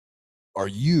Are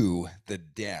you the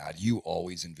dad you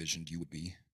always envisioned you would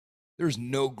be? There's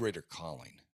no greater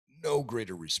calling, no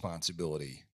greater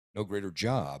responsibility, no greater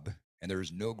job, and there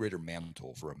is no greater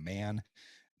mantle for a man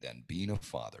than being a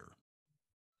father.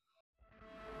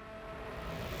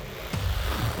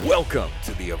 Welcome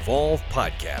to the Evolve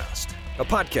Podcast, a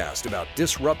podcast about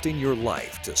disrupting your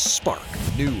life to spark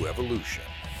new evolution.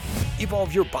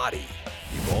 Evolve your body,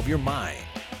 evolve your mind,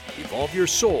 evolve your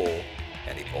soul,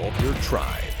 and evolve your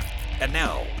tribe. And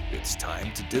now it's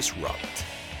time to disrupt.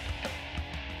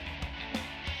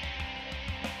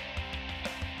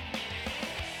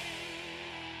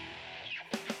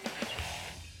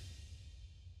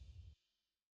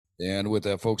 And with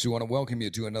that, folks, we want to welcome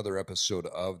you to another episode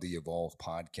of the Evolve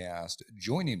Podcast.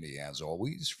 Joining me, as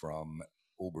always, from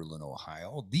Oberlin,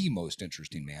 Ohio, the most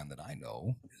interesting man that I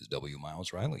know is W.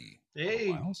 Miles Riley. Hello,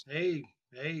 Hey, Miles.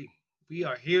 hey, we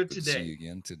are here Good to see you today.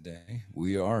 again today.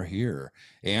 We are here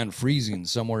and freezing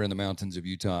somewhere in the mountains of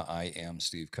Utah. I am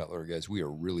Steve Cutler. Guys, we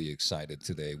are really excited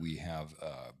today. We have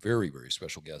a very, very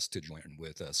special guest to join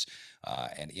with us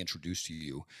and introduce to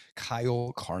you.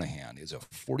 Kyle Carnohan is a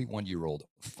 41-year-old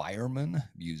fireman,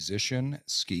 musician,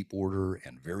 skateboarder,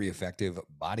 and very effective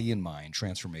body and mind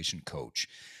transformation coach.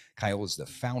 Kyle is the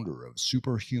founder of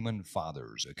Superhuman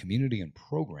Fathers, a community and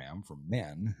program for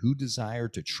men who desire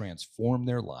to transform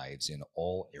their lives in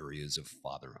all areas of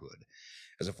fatherhood.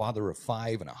 As a father of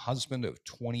 5 and a husband of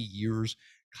 20 years,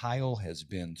 Kyle has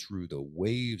been through the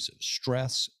waves of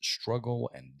stress, struggle,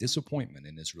 and disappointment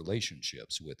in his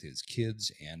relationships with his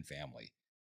kids and family.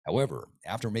 However,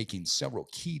 after making several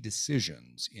key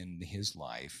decisions in his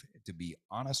life to be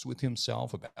honest with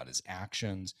himself about his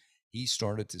actions, he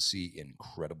started to see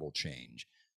incredible change.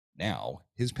 Now,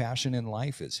 his passion in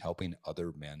life is helping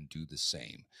other men do the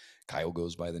same. Kyle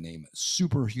goes by the name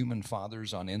Superhuman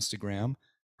Fathers on Instagram.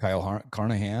 Kyle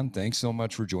Carnohan, thanks so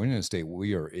much for joining us today.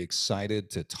 We are excited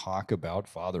to talk about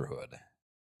fatherhood.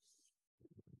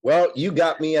 Well, you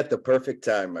got me at the perfect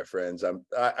time, my friends.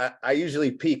 I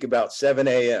usually peak about 7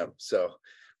 a.m. So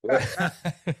we're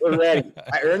ready.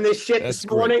 I earned this shit this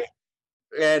morning,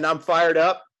 and I'm fired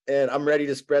up, and I'm ready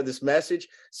to spread this message.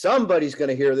 Somebody's going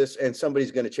to hear this, and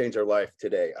somebody's going to change their life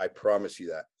today. I promise you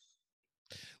that.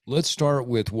 Let's start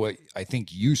with what I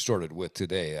think you started with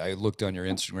today. I looked on your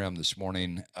Instagram this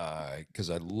morning because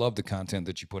I love the content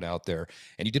that you put out there,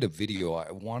 and you did a video.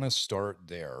 I want to start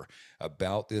there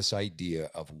about this idea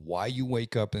of why you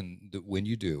wake up and when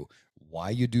you do,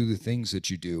 why you do the things that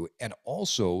you do, and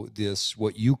also this,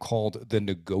 what you called the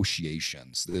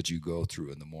negotiations that you go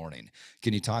through in the morning.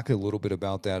 Can you talk a little bit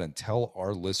about that and tell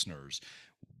our listeners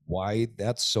why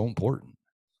that's so important?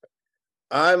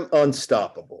 I'm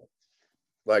unstoppable.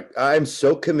 Like, I'm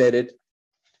so committed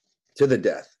to the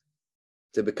death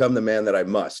to become the man that I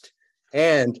must.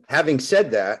 And having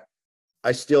said that,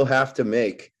 I still have to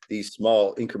make these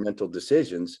small incremental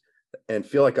decisions and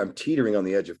feel like I'm teetering on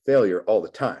the edge of failure all the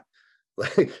time.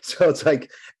 So it's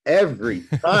like every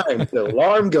time the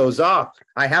alarm goes off,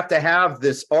 I have to have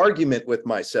this argument with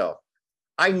myself.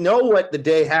 I know what the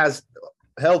day has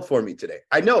held for me today.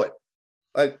 I know it.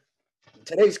 Like,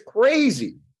 today's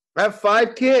crazy. I have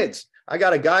 5 kids. I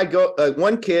got a guy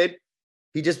one kid,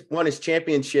 he just won his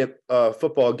championship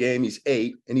football game. He's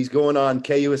 8, and he's going on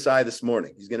KUSI this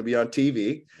morning. He's going to be on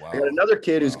TV. Wow. I got another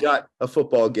kid who's got a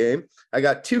football game. I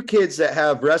got 2 kids that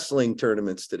have wrestling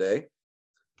tournaments today.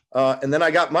 And then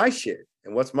I got my shit.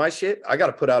 And what's my shit? I got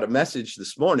to put out a message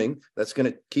this morning that's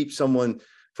going to keep someone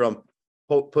from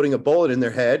putting a bullet in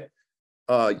their head,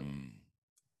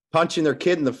 punching their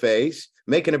kid in the face,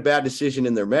 making a bad decision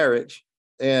in their marriage.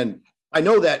 And I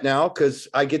know that now because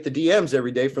I get the DMs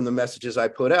every day from the messages I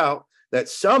put out that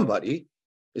somebody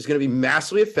is going to be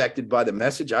massively affected by the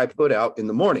message I put out in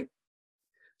the morning.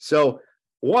 So,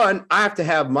 one, I have to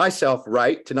have myself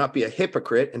right to not be a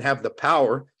hypocrite and have the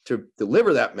power to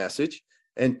deliver that message.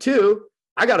 And 2,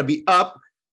 I got to be up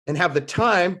and have the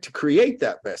time to create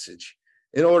that message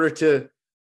in order to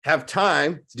have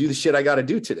time to do the shit I got to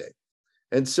do today.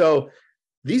 And so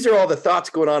these are all the thoughts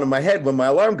going on in my head when my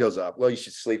alarm goes off. Well, you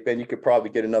should sleep in. You could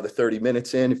probably get another 30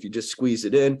 minutes in if you just squeeze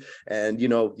it in. And,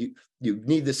 you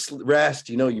need this rest.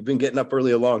 You've been getting up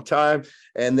early a long time.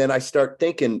 And then I start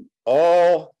thinking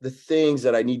all the things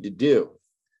that I need to do.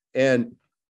 And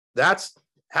that's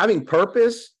having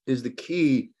purpose is the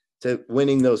key to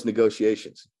winning those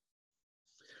negotiations.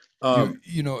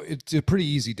 It's a pretty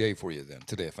easy day for you then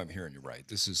today, if I'm hearing you right.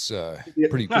 This is a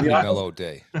pretty mellow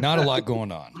day. Not a lot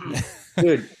going on.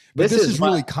 Dude, but this is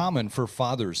really common for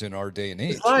fathers in our day and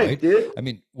age, right? Dude. I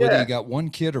mean, whether you got 1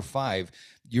 kid or 5,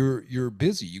 you're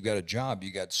busy, you got a job,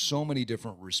 you got so many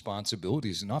different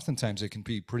responsibilities, and oftentimes it can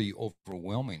be pretty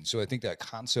overwhelming. So I think that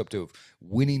concept of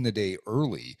winning the day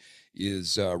early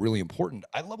is really important.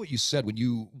 I love what you said when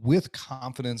you, with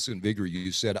confidence and vigor,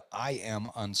 you said, I am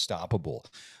unstoppable.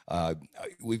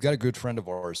 We've got a good friend of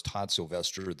ours, Todd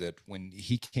Sylvester, that when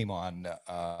he came on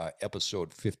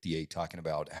episode 58 talking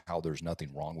about how there's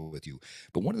nothing wrong with you,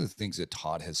 but one of the things that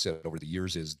Todd has said over the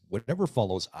years is whatever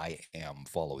follows I am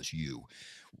follows you.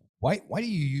 Why do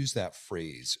you use that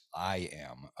phrase, I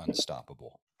am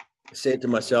unstoppable? I say it to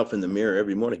myself in the mirror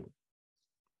every morning.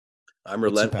 I'm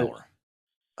What's the relentless. power?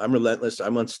 I'm relentless.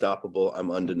 I'm unstoppable. I'm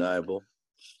undeniable.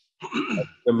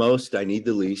 The most, I need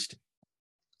the least.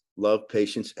 Love,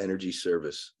 patience, energy,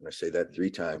 service. And I say that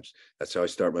 3 times. That's how I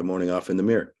start my morning off in the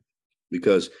mirror,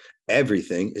 because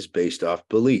everything is based off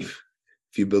belief.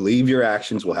 If you believe your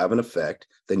actions will have an effect,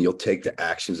 then you'll take the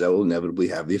actions that will inevitably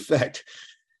have the effect.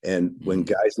 And when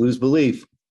guys lose belief,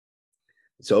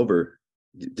 it's over.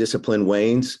 Discipline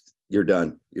wanes, you're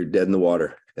done. You're dead in the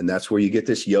water. And that's where you get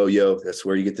this yo-yo. That's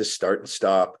where you get this start and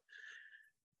stop.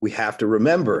 We have to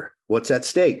remember what's at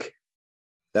stake.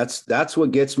 That's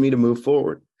what gets me to move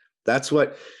forward. That's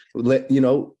what,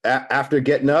 after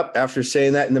getting up, after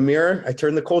saying that in the mirror, I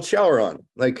turn the cold shower on.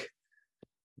 Like,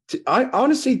 I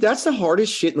honestly, that's the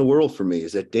hardest shit in the world for me,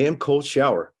 is that damn cold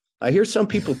shower. I hear some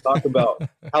people talk about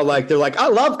how they're like, I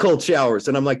love cold showers.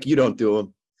 And I'm like, you don't do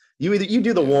them. You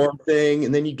do the warm thing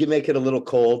and then you make it a little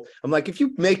cold. I'm like, if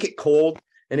you make it cold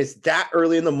and it's that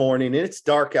early in the morning and it's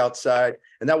dark outside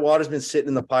and that water's been sitting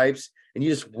in the pipes and you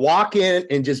just walk in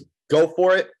and just go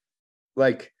for it,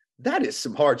 like, that is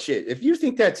some hard shit. If you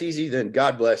think that's easy, then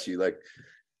God bless you. Like,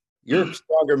 you're a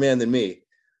stronger man than me.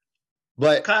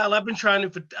 But Kyle, I've been trying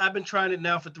it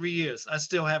now for 3 years. I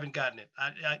still haven't gotten it.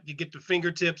 You get the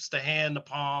fingertips, the hand, the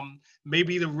palm,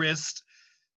 maybe the wrist.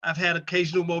 I've had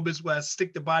occasional moments where I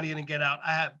stick the body in and get out.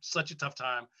 I have such a tough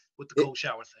time with the cold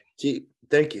shower thing. Gee,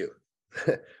 thank you.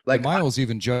 Like, Miles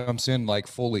even jumps in like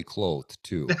fully clothed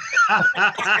too.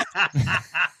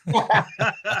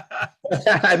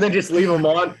 And then just leave them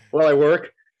on while I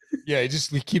work. Yeah,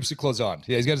 he keeps the clothes on.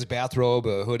 Yeah, he's got his bathrobe,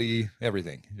 a hoodie,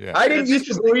 everything. Yeah, I didn't used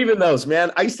to believe in those,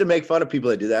 man. I used to make fun of people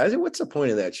that do that. I said, "What's the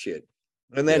point of that shit?"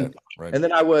 And then, and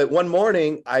then I would, one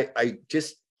morning, I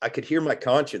could hear my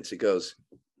conscience. It goes,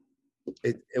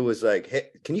 it was like, "Hey,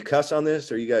 can you cuss on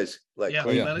this? Or you guys like,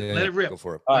 let it rip. Go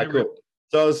for it." All right, cool.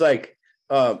 So I was like,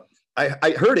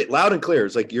 I heard it loud and clear.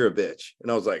 It's like, "You're a bitch,"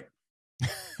 and I was like,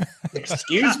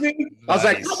 excuse me? Nice. I was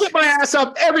like, I get my ass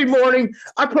up every morning.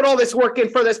 I put all this work in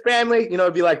for this family. You know,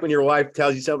 it'd be like when your wife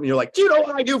tells you something, you're like, do you know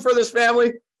what I do for this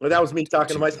family? Well, that was me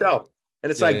talking to myself.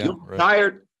 And it's you'll be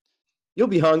tired. You'll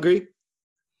be hungry.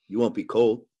 You won't be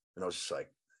cold. And I was just like,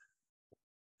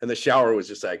 and the shower was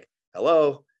just like,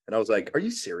 hello. And I was like, are you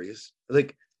serious?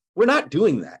 Like, we're not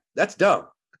doing that. That's dumb.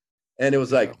 And it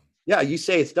was like, yeah, you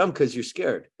say it's dumb because you're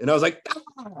scared. And I was like,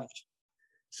 gosh.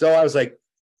 So I was like,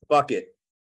 fuck it.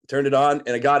 Turned it on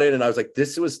and I got in and I was like,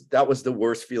 that was the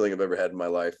worst feeling I've ever had in my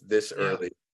life, this early,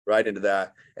 right into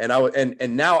that. And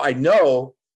and now I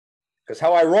know, because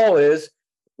how I roll is,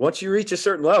 once you reach a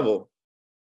certain level,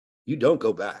 you don't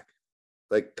go back.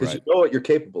 Like, because you know what you're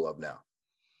capable of now.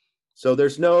 So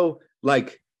there's no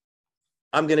like,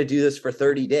 I'm going to do this for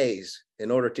 30 days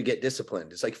in order to get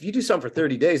disciplined. It's like, if you do something for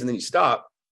 30 days and then you stop,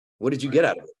 what did you get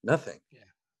out of it? Nothing. Yeah.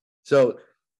 So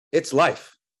it's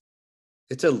life.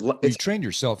 You train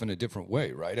yourself in a different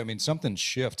way, right? I mean, something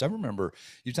shifts. I remember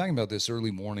you're talking about this early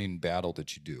morning battle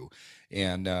that you do.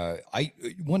 And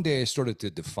one day I started to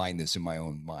define this in my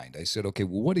own mind. I said, okay,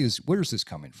 well, where's this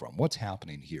coming from? What's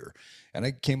happening here? And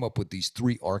I came up with these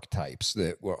 3 archetypes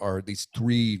that are these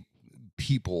 3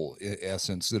 people, in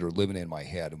essence, that are living in my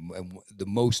head. And the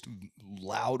most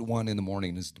loud one in the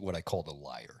morning is what I call the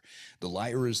liar. The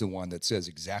liar is the one that says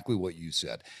exactly what you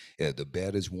said. The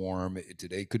bed is warm.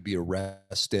 Today could be a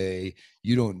rest day.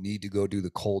 You don't need to go do the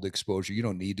cold exposure. You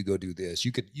don't need to go do this.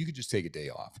 You could just take a day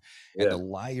off. Yeah. And the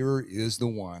liar is the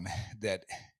one that,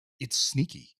 it's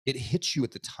sneaky. It hits you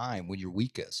at the time when you're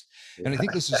weakest. And I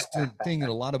think this is the thing that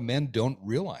a lot of men don't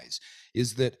realize,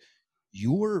 is that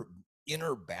your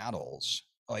inner battles,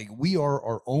 like, we are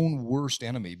our own worst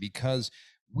enemy, because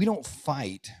we don't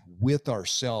fight with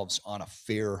ourselves on a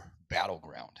fair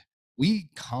battleground. We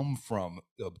come from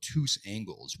obtuse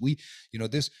angles.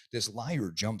 This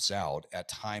liar jumps out at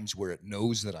times where it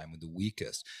knows that I'm the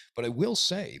weakest. But I will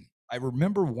say, I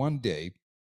remember one day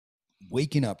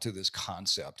waking up to this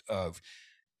concept of,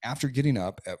 after getting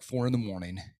up at 4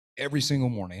 a.m, every single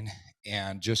morning,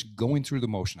 and just going through the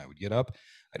motion. I would get up.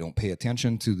 I don't pay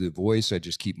attention to the voice. I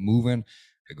just keep moving.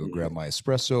 I go grab my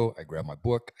espresso, I grab my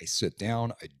book, I sit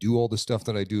down, I do all the stuff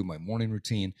that I do, my morning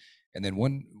routine. And then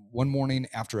one morning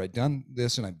after I'd done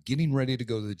this and I'm getting ready to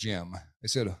go to the gym, I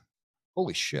said,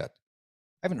 holy shit,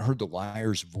 I haven't heard the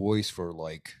liar's voice for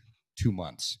like 2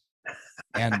 months.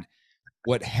 And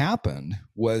what happened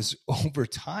was over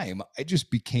time, I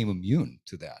just became immune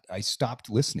to that. I stopped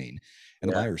listening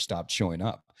and the liar stopped showing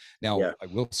up. Now, I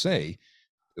will say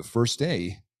the first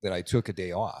day that I took a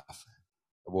day off,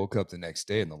 I woke up the next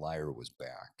day and the liar was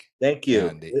back. Thank you.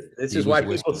 And This he is was why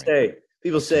whispering.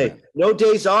 people say, no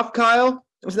days off, Kyle.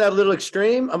 Wasn't that a little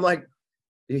extreme? I'm like,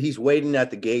 he's waiting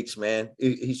at the gates, man.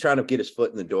 He's trying to get his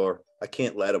foot in the door. I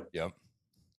can't let him. Yep.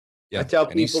 I tell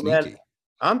people, man,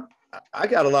 I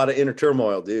got a lot of inner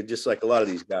turmoil, dude, just like a lot of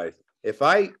these guys. If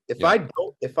I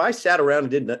sat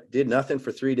around and did nothing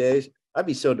for 3 days, I'd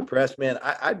be so depressed, man.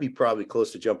 I'd be probably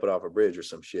close to jumping off a bridge or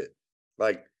some shit.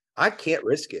 Like, I can't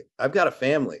risk it. I've got a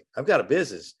family. I've got a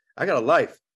business. I got a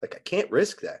life. Like, I can't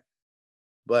risk that.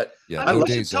 But I mean, we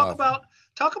should talk about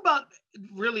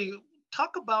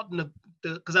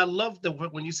because I love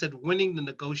when you said winning the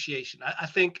negotiation. I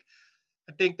think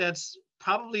that's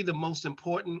probably the most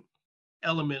important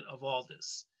element of all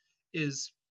this,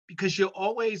 is because you're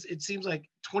always, it seems like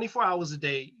 24 hours a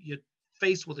day, you're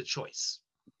faced with a choice.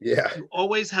 Yeah. You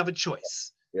always have a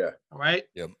choice. Yeah. All right.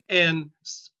 Yep. And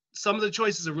some of the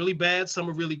choices are really bad, some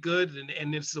are really good,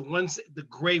 and it's the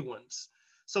gray ones.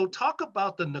 So talk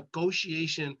about the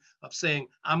negotiation of saying,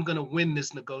 I'm going to win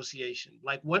this negotiation.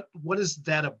 Like, what is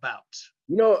that about?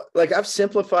 You know, like, I've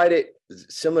simplified it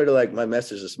similar to like my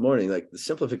message this morning. Like, the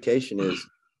simplification is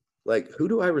like, who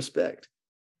do I respect?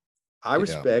 I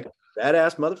respect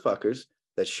badass motherfuckers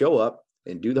that show up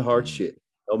and do the hard shit,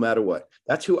 no matter what.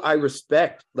 That's who I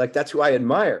respect. Like, that's who I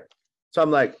admire. So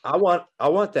I'm like, I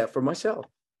want that for myself.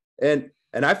 And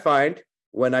I find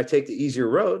when I take the easier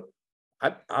road,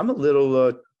 I'm a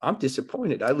little, I'm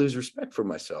disappointed. I lose respect for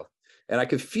myself, and I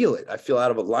could feel it. I feel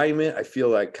out of alignment. I feel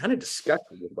like kind of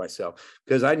disgusted with myself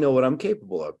because I know what I'm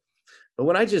capable of. But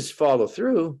when I just follow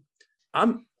through,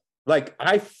 I'm like,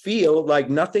 I feel like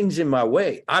nothing's in my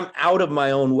way. I'm out of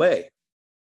my own way.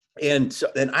 And so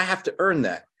then I have to earn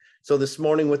that. So this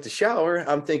morning with the shower,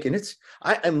 I'm thinking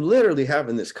I'm literally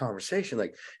having this conversation.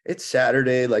 Like, it's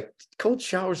Saturday, like, cold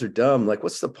showers are dumb. Like,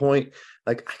 what's the point?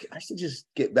 Like, I should just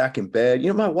get back in bed. You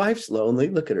know, my wife's lonely.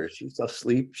 Look at her. She's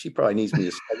asleep. She probably needs me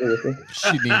to snuggle with her.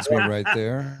 She needs me right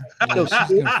there. Yeah, she's gonna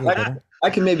feel better.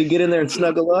 I can maybe get in there and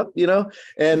snuggle up, you know?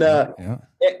 And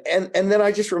and then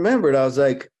I just remembered, I was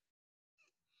like,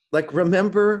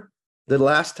 remember the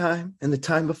last time and the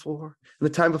time before and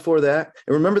the time before that?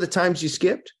 And remember the times you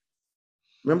skipped?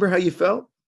 Remember how you felt?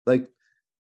 Like,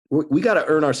 we got to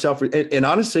earn ourselves. And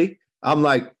honestly, I'm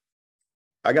like,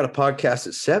 I got a podcast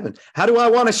at 7. How do I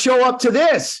want to show up to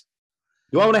this?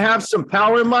 Do I want to have some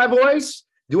power in my voice?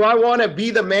 Do I want to be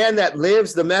the man that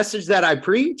lives the message that I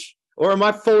preach? Or am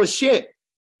I full of shit?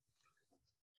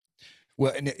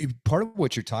 Well, and part of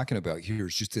what you're talking about here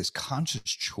is just this conscious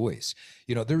choice.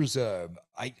 You know, there's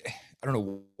I don't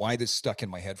know why this stuck in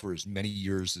my head for as many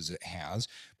years as it has,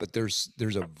 but there's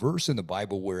a verse in the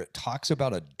Bible where it talks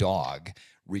about a dog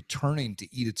returning to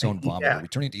eat its own vomit, or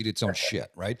returning to eat its own shit,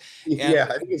 right? And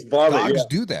I think it's vomit. Dogs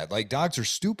do that. Like, dogs are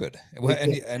stupid.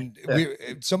 And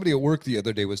somebody at work the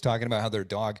other day was talking about how their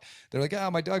dog, they're like,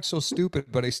 my dog's so stupid,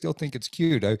 but I still think it's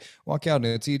cute. I walk out and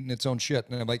it's eating its own shit.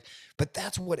 And I'm like, but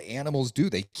that's what animals do.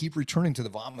 They keep returning to the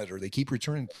vomit, or they keep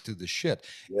returning to the shit.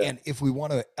 Yeah. And if we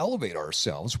want to elevate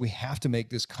ourselves, we have to make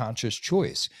this conscious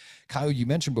choice. Kyle, you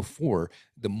mentioned before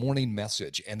the morning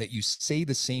message and that you say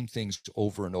the same things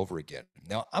over and over again.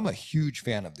 Now, I'm a huge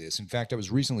fan of this. In fact, I was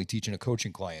recently teaching a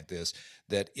coaching client this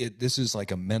is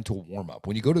like a mental warm-up.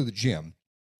 When you go to the gym,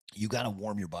 you got to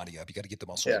warm your body up. You got to get the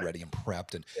muscles ready and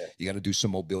prepped, and you got to do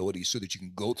some mobility so that you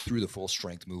can go through the full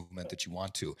strength movement that you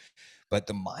want to. But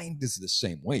the mind is the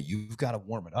same way. You've got to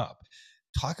warm it up.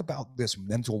 Talk about this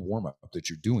mental warm-up that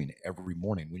you're doing every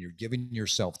morning when you're giving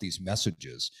yourself these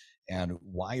messages, and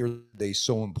why are they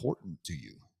so important to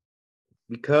you?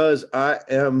 Because I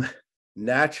am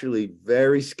naturally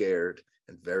very scared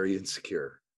and very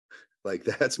insecure. Like,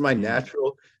 that's my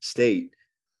natural state.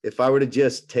 If I were to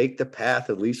just take the path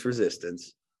of least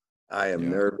resistance, I am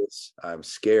nervous. I'm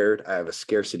scared. I have a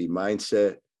scarcity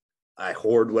mindset. I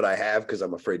hoard what I have because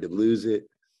I'm afraid to lose it.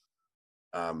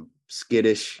 I'm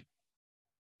skittish.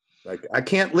 Like, I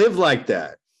can't live like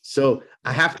that. So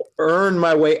I have to earn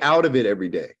my way out of it every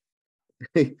day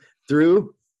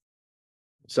through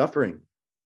suffering,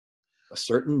 a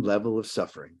certain level of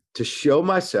suffering, to show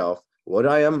myself what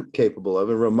I am capable of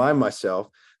and remind myself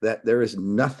that there is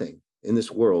nothing in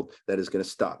this world that is going to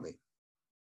stop me.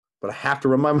 but I have to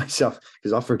remind myself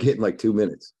because I'll forget in like 2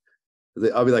 minutes.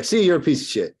 I'll be like, see, you're a piece of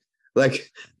shit.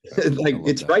 Like, like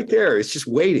it's right there. It's just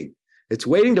waiting. It's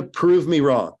waiting to prove me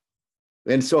wrong.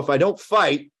 And so if I don't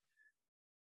fight,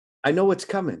 I know what's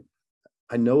coming.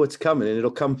 I know it's coming, and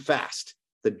it'll come fast.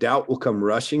 The doubt will come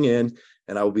rushing in,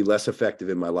 and I will be less effective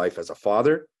in my life as a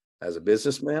father, as a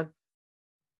businessman,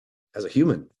 as a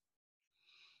human.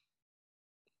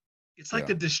 It's like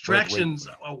the distractions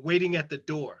are waiting at the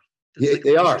door. Yeah,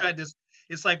 they are.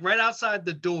 It's like right outside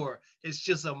the door. It's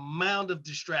just a mound of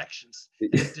distractions.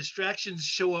 And the distractions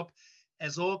show up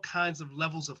as all kinds of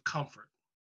levels of comfort.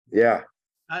 Yeah.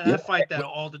 I fight that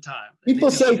all the time. People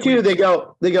say too, they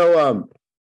go,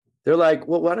 they're like,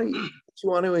 well, why don't you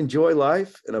want to enjoy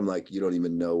life? And I'm like, you don't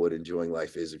even know what enjoying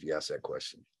life is if you ask that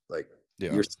question. Like,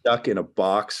 you're stuck in a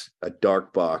box, a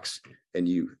dark box, and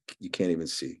you can't even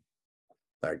see.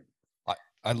 Like,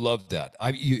 I love that.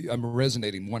 I'm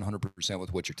resonating 100%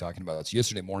 with what you're talking about. It's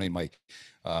yesterday morning.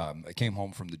 I came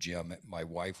home from the gym. My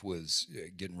wife was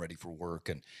getting ready for work,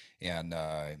 and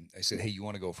I said, "Hey, you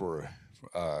want to go for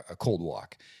a cold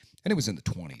walk?" And it was in the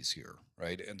 20s here,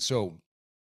 right? And so,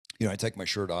 I take my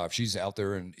shirt off. She's out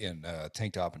there in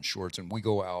tank top and shorts, and we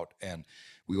go out and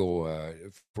we go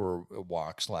for a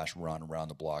walk / run around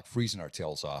the block, freezing our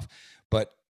tails off.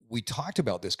 But we talked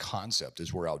about this concept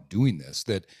as we're out doing this,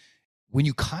 that when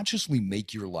you consciously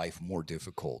make your life more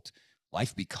difficult,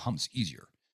 life becomes easier.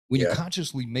 When you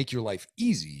consciously make your life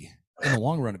easy, in the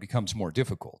long run, it becomes more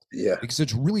difficult. Yeah. Because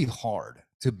it's really hard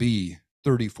to be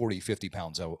 30, 40, 50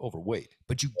 pounds overweight.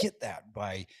 But you get that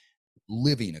by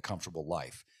living a comfortable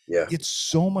life. Yeah. It's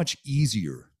so much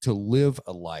easier to live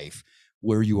a life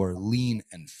where you are lean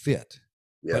and fit.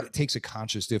 Yeah. But it takes a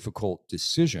conscious, difficult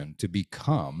decision to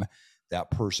become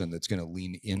that person that's going to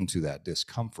lean into that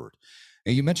discomfort.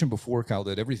 And you mentioned before, Kyle,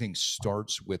 that everything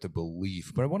starts with a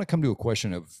belief. But I want to come to a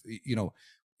question of,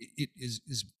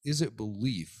 is it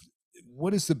belief?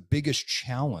 What is the biggest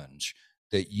challenge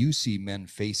that you see men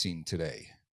facing today?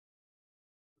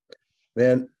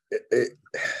 Man,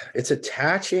 it's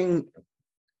attaching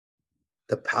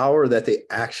the power that they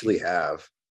actually have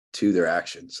to their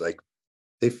actions. Like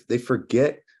they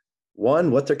forget, one,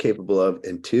 what they're capable of,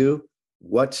 and two,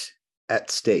 what's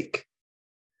at stake.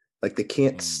 Like they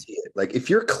can't see it. Like if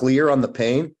you're clear on the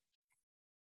pain,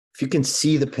 if you can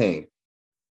see the pain,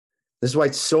 this is why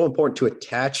it's so important to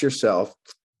attach yourself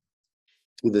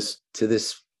to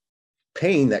this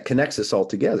pain that connects us all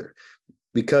together.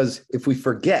 Because if we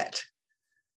forget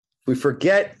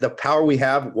the power we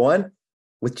have, one,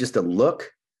 with just a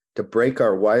look, to break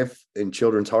our wife and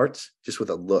children's hearts, just with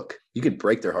a look, you could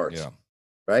break their hearts,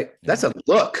 right? Yeah. That's a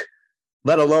look,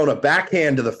 let alone a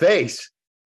backhand to the face.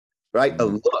 Right? A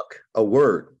look, a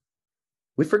word.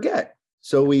 We forget.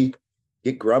 So we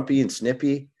get grumpy and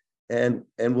snippy, and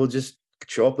we'll just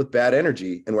show up with bad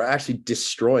energy, and we're actually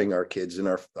destroying our kids and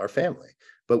our family.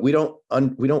 But we don't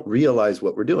realize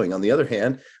what we're doing. On the other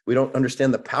hand, we don't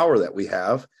understand the power that we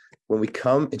have when we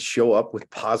come and show up with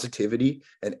positivity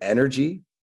and energy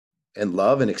and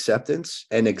love and acceptance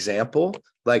and example,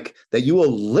 like that you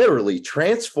will literally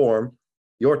transform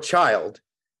your child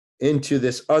into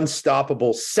this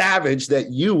unstoppable savage that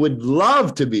you would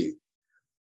love to be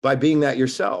by being that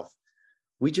yourself.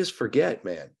 We just forget,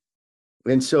 man.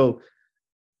 And so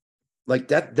like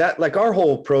that like our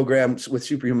whole program with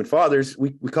Superhuman Fathers,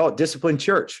 we call it Disciplined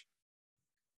Church.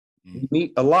 We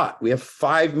meet a lot. We have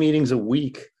 5 meetings a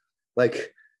week.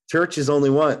 Like church is only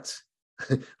once.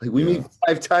 Like we meet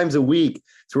 5 times a week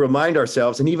to remind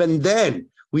ourselves. And even then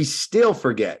we still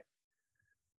forget.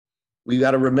 We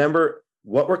got to remember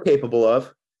what we're capable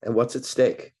of and what's at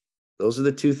stake. Those are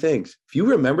the 2 things. If you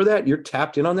remember that, you're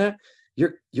tapped in on that,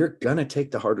 you're going to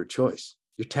take the harder choice.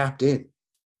 You're tapped in.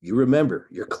 You remember,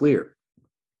 you're clear.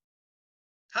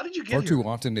 How did you get Far here? too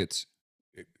often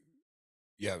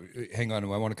hang on.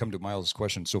 I want to come to Miles'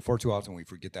 question. So far too often we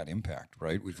forget that impact,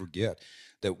 right? We forget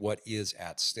that what is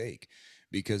at stake,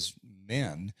 because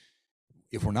men,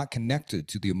 if we're not connected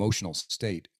to the emotional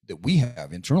state that we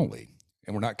have internally,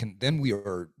 and we're not, then we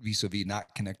are vis-a-vis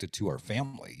not connected to our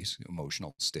family's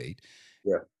emotional state.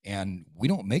 Yeah. And we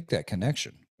don't make that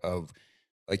connection of,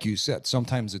 like you said,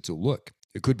 sometimes it's a look,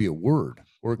 it could be a word,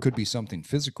 or it could be something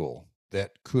physical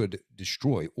that could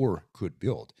destroy or could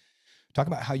build. Talk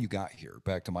about how you got here.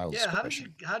 Back to Miles'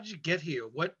 question. How did you get here?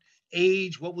 What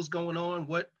age? What was going on?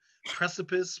 What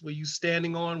precipice were you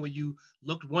standing on where you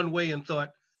looked one way and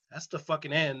thought, that's the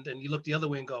fucking end, and you look the other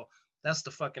way and go, that's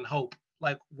the fucking hope?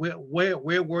 Like where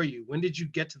were you? When did you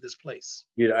get to this place?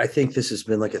 I think this has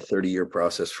been like a 30-year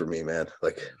process for me, man.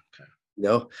 Like,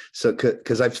 so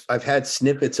because I've had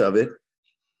snippets of it.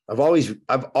 I've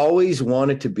always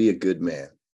wanted to be a good man,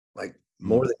 like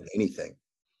more than anything.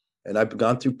 And I've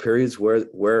gone through periods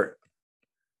where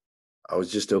I was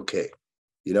just okay,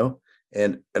 you know?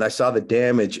 And I saw the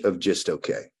damage of just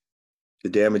okay, the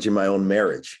damage in my own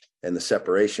marriage and the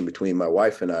separation between my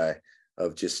wife and I,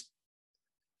 of just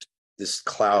this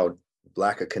cloud,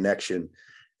 lack of connection.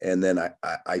 And then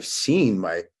I've seen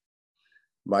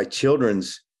my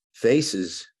children's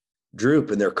faces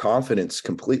droop and their confidence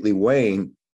completely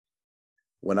wane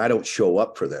when I don't show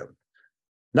up for them.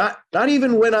 Not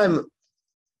even when I'm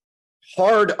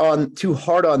too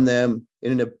hard on them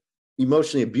in an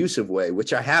emotionally abusive way,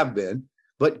 which I have been,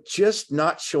 but just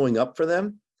not showing up for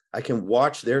them. I can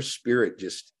watch their spirit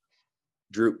just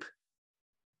droop.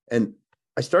 And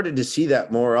I started to see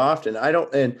that more often. I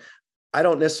don't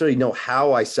necessarily know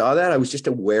how I saw that. I was just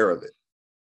aware of it.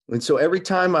 And so every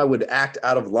time I would act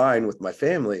out of line with my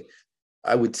family,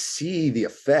 I would see the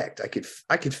effect.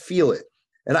 I could feel it.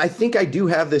 And I think I do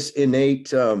have this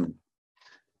innate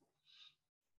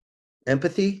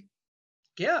empathy.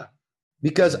 Yeah.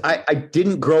 Because I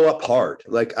didn't grow up hard.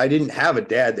 Like I didn't have a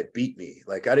dad that beat me.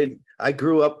 Like I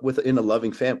grew up in a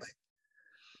loving family.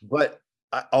 But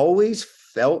I always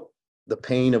felt the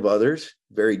pain of others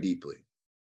very deeply.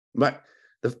 I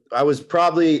think I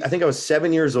was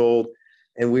 7 years old,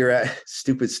 and we were at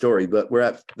stupid story, but we're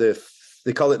at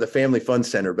they call it the Family Fun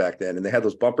Center back then, and they had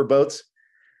those bumper boats.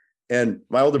 And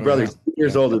my older brother's 2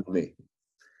 years older than me,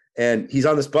 and he's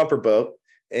on this bumper boat,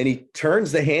 and he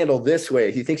turns the handle this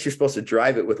way. He thinks you're supposed to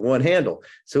drive it with one handle,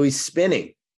 so he's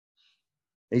spinning.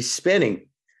 He's spinning,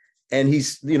 and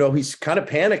he's kind of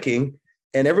panicking,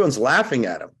 and everyone's laughing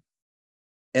at him.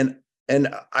 And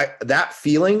that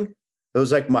feeling, it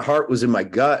was like my heart was in my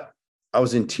gut. I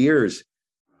was in tears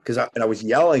because I was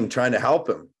yelling, trying to help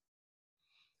him.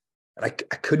 And I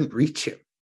couldn't reach him.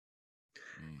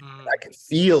 I could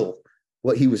feel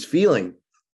what he was feeling.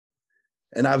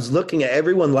 And I was looking at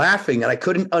everyone laughing, and I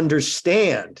couldn't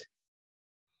understand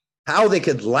how they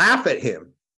could laugh at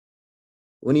him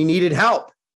when he needed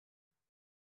help.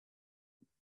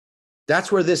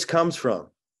 That's where this comes from.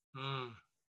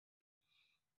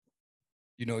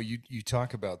 You know, you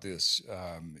talk about this,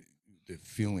 the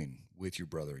feeling with your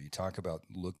brother. You talk about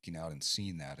looking out and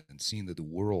seeing that the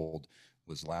world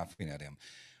was laughing at him.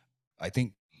 I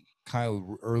think,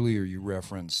 Kyle, earlier you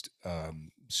referenced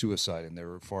suicide, and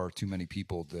there are far too many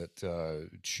people that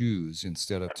choose,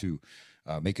 instead of to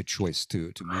make a choice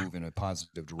to move in a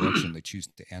positive direction, they choose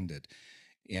to end it.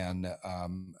 And I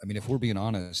mean, if we're being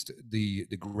honest, the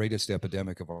greatest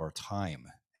epidemic of our time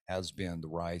has been the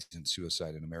rise in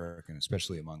suicide in America, and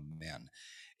especially among men.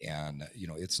 And, you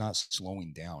know, it's not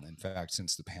slowing down. In fact,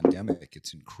 since the pandemic,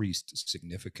 it's increased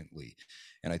significantly.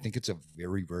 And I think it's a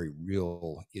very, very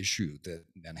real issue that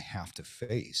men have to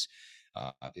face.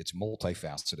 It's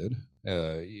multifaceted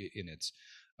in its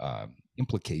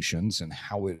implications and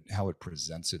how it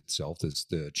presents itself, as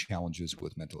the challenges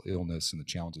with mental illness and the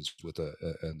challenges with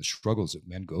and the struggles that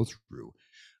men go through.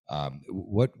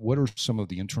 What are some of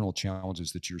the internal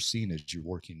challenges that you're seeing as you're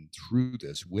working through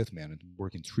this with men and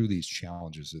working through these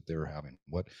challenges that they're having?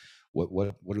 What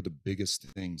are the biggest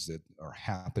things that are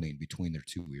happening between their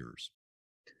two ears?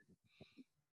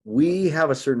 We have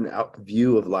a certain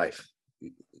view of life,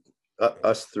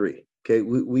 us three. Okay,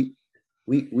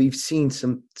 we've seen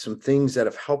some things that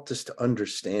have helped us to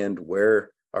understand where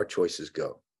our choices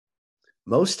go.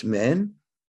 Most men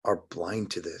are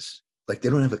blind to this, like they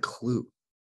don't have a clue.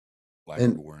 Lack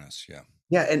of awareness, yeah.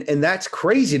 Yeah, and that's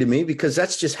crazy to me, because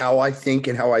that's just how I think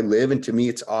and how I live, and to me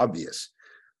it's obvious.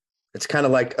 It's kind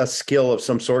of like a skill of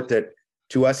some sort that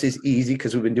to us is easy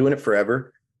because we've been doing it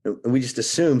forever, and we just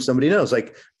assume somebody knows.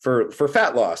 Like for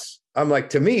fat loss, I'm like,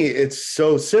 to me it's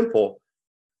so simple,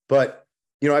 but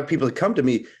you know, I have people that come to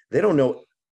me, they don't know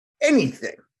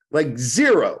anything, like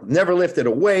zero, never lifted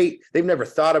a weight, they've never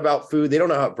thought about food, they don't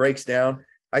know how it breaks down.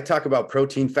 I talk about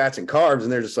protein, fats, and carbs,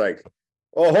 and they're just like,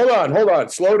 oh, hold on,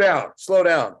 slow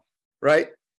down, right?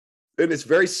 And it's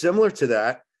very similar to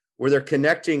that, where they're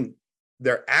connecting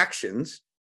their actions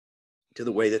to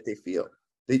the way that they feel.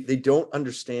 They don't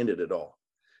understand it at all.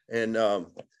 And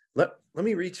let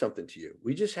me read something to you.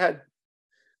 We just had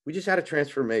a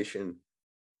transformation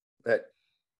that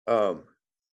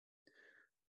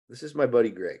this is my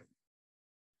buddy Greg.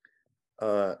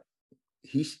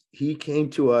 He came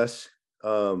to us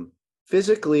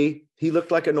physically. He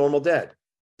looked like a normal dad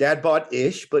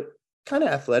bod-ish, but kind of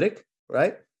athletic,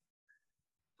 right?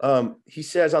 He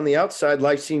says on the outside,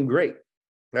 life seemed great.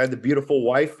 I had the beautiful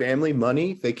wife, family,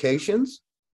 money, vacations,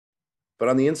 but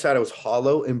on the inside, I was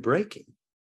hollow and breaking.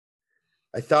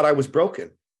 I thought I was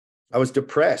broken. I was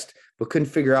depressed, but couldn't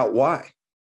figure out why.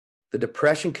 The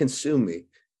depression consumed me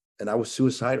and I was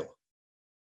suicidal.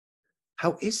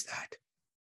 How is that?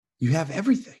 You have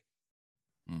everything.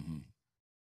 Mm-hmm.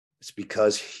 It's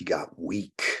because he got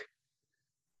weak.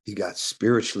 He got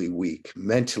spiritually weak,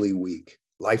 mentally weak.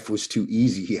 Life was too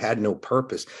easy. He had no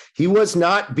purpose. He was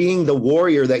not being the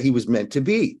warrior that he was meant to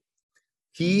be.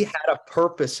 He had a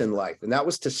purpose in life, and that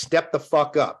was to step the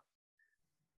fuck up.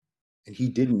 And he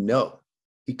didn't know.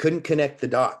 He couldn't connect the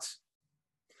dots.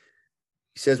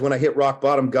 He says, when I hit rock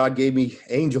bottom, God gave me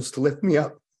angels to lift me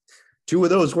up. 2 of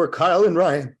those were Kyle and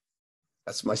Ryan.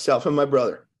 That's myself and my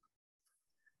brother.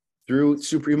 Through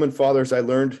Superhuman Fathers, I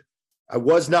learned I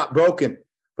was not broken,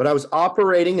 but I was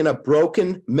operating in a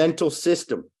broken mental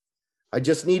system. I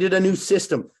just needed a new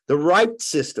system, the right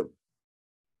system.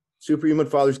 Superhuman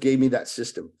Fathers gave me that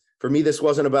system. For me, this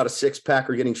wasn't about a 6-pack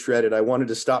or getting shredded. I wanted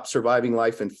to stop surviving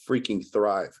life and freaking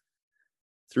thrive.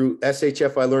 Through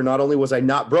SHF, I learned not only was I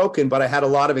not broken, but I had a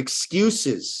lot of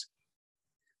excuses.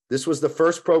 This was the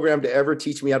first program to ever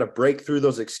teach me how to break through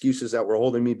those excuses that were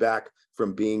holding me back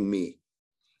from being me.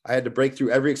 I had to break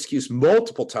through every excuse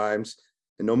multiple times,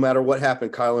 and no matter what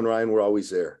happened, Kyle and Ryan were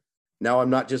always there. Now I'm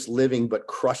not just living, but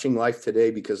crushing life today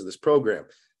because of this program.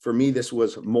 For me, this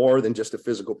was more than just a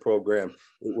physical program.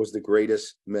 It was the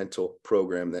greatest mental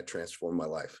program that transformed my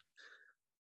life.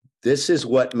 This is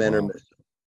what men are missing.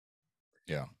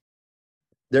 Yeah.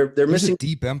 They're There's missing a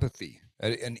deep empathy,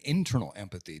 an internal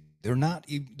empathy. They're not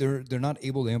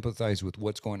able to empathize with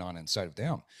what's going on inside of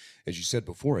them. As you said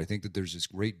before, I think that there's this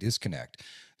great disconnect.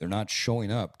 They're not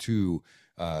showing up to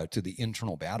the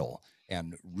internal battle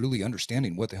and really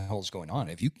understanding what the hell is going on.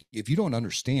 If you don't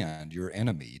understand your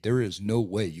enemy, there is no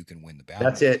way you can win the battle.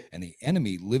 That's it. And the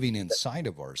enemy living inside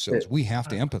of ourselves, we have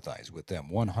to empathize with them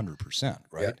 100%,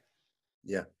 right?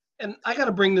 Yeah. And I got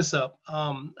to bring this up.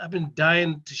 I've been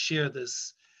dying to share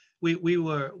this. We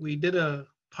did a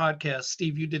podcast.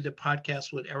 Steve, you did a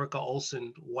podcast with Erica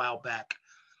Olson a while back,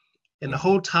 and the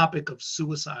whole topic of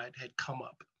suicide had come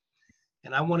up.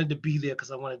 And I wanted to be there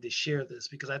because I wanted to share this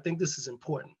because I think this is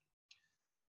important.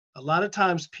 A lot of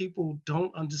times people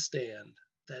don't understand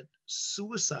that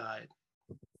suicide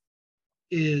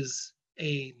is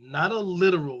not a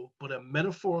literal, but a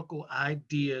metaphorical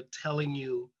idea telling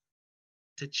you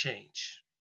to change.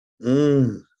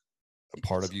 A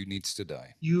part of you needs to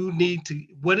die. You need to,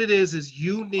 what it is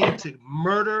you need to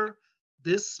murder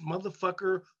this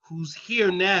motherfucker who's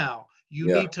here now. You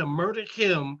need to murder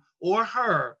him or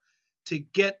her to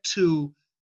get to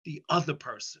the other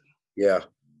person. Yeah.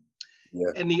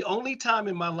 And the only time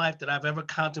in my life that I've ever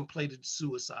contemplated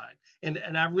suicide,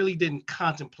 and I really didn't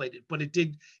contemplate it, but it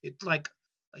like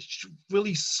a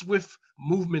really swift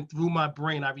movement through my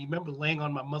brain. I remember laying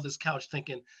on my mother's couch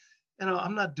thinking,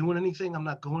 I'm not doing anything. I'm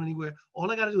not going anywhere.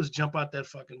 All I got to do is jump out that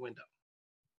fucking window.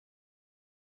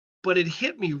 But it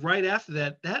hit me right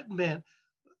after that man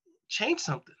changed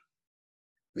something.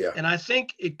 Yeah. And I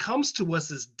think it comes to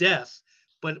us as death,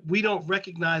 but we don't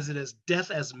recognize it as death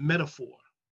as metaphor.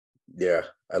 Yeah.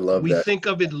 I love that. We think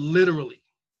of it literally.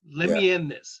 Let me end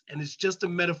this. And it's just a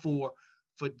metaphor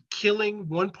for killing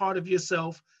one part of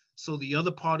yourself so the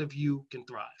other part of you can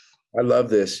thrive. I love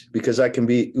this because I can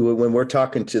be, when we're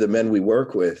talking to the men we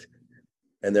work with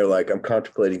and they're like, I'm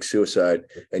contemplating suicide.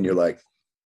 And you're like,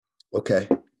 okay,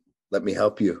 let me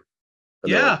help you.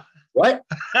 And yeah. Like,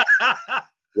 what?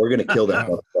 We're going to kill that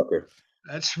motherfucker.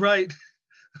 That's right.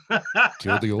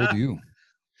 Kill the old you.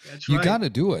 That's you right. got to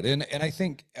do it. And I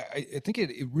think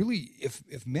it really,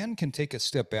 if men can take a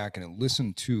step back and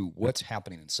listen to what's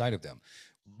happening inside of them,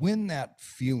 when that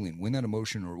feeling, when that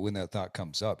emotion, or when that thought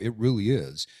comes up, it really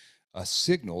is a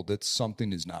signal that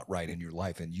something is not right in your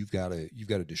life, and you've got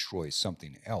to destroy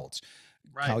something else.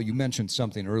 Right. Kyle, you mentioned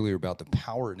something earlier about the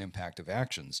power and impact of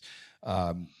actions.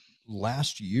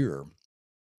 Last few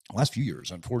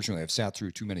years, unfortunately, I've sat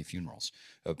through too many funerals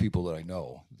of people that I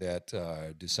know that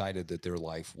decided that their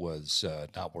life was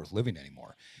not worth living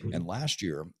anymore. Mm-hmm. And last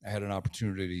year, I had an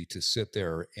opportunity to sit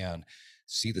there and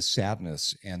see the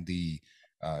sadness and the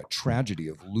tragedy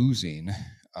of losing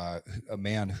a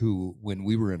man who, when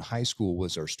we were in high school,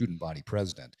 was our student body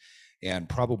president, and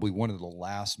probably one of the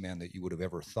last men that you would have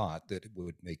ever thought that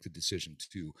would make the decision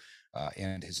to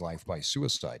end his life by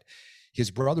suicide.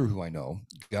 His brother, who I know,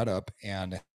 got up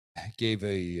and gave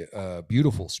a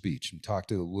beautiful speech and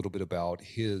talked a little bit about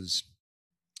his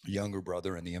younger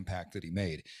brother and the impact that he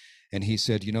made. And he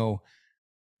said,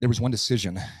 there was one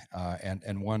decision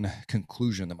and one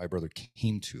conclusion that my brother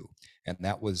came to, and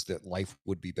that was that life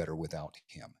would be better without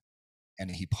him. And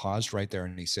he paused right there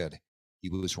and he said, he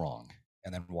was wrong,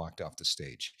 and then walked off the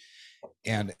stage.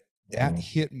 And that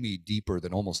hit me deeper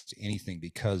than almost anything,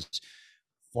 because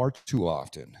far too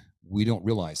often we don't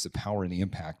realize the power and the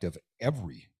impact of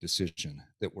every decision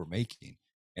that we're making.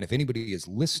 And if anybody is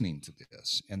listening to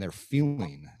this and they're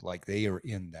feeling like they are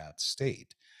in that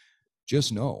state,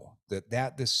 just know that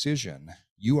that decision,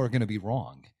 you are going to be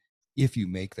wrong if you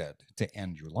make that to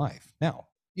end your life. Now,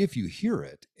 if you hear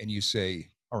it and you say,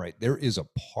 all right, there is a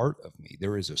part of me,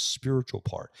 there is a spiritual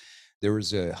part, there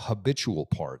is a habitual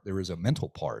part, there is a mental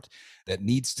part that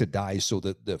needs to die so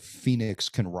that the phoenix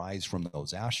can rise from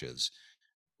those ashes.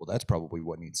 Well, that's probably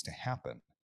what needs to happen.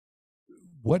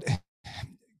 What,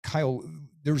 Kyle,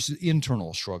 there's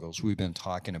internal struggles we've been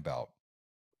talking about.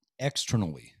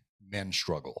 Externally, men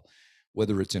struggle,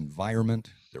 whether it's environment,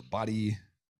 their body,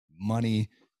 money.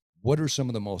 What are some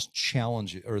of the most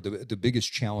challenging or the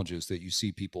biggest challenges that you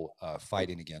see people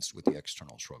fighting against with the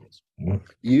external struggles?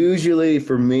 Usually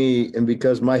for me, and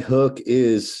because my hook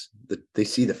is that they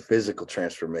see the physical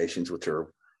transformations, which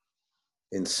are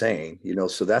insane,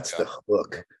 so that's the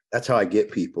hook. That's how I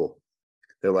get people.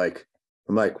 They're like,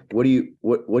 I'm like, what are you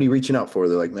reaching out for?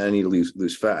 They're like, man, I need to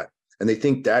lose fat. And they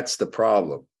think that's the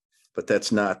problem, but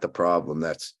that's not the problem.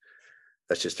 That's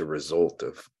just a result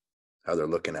of how they're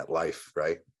looking at life,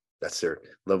 right? That's their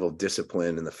level of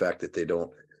discipline and the fact that they're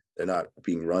not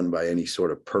being run by any sort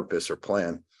of purpose or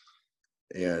plan.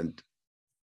 And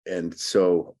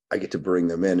so I get to bring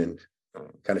them in and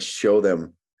kind of show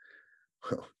them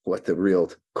what the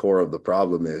real core of the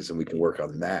problem is, and we can work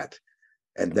on that.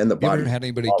 And then the body. You ever had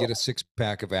anybody get a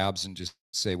 6-pack of abs and just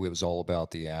say it was all about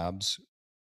the abs?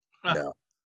 No,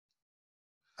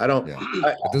 I don't.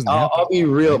 Yeah. I'll be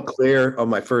real clear on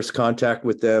my first contact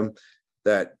with them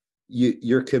that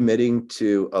you're committing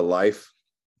to a life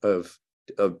of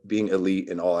being elite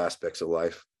in all aspects of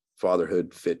life: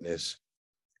 fatherhood, fitness,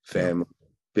 family,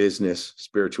 business,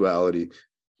 spirituality,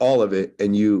 all of it.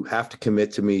 And you have to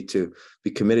commit to me to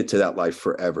be committed to that life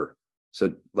forever.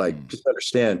 So just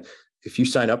understand, if you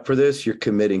sign up for this, you're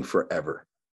committing forever,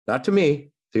 not to me,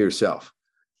 to yourself.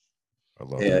 I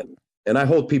love it. And I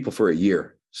hold people for a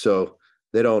year. So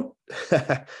they don't,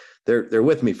 they're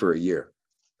with me for a year,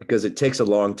 because it takes a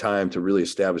long time to really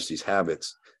establish these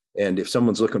habits. And if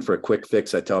someone's looking for a quick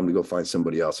fix, I tell them to go find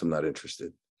somebody else. I'm not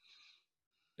interested.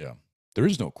 Yeah. There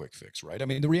is no quick fix, right? I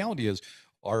mean, the reality is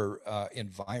our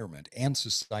environment and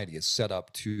society is set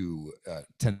up to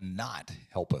not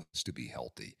help us to be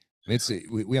healthy. I mean,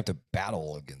 we have to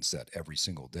battle against that every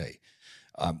single day.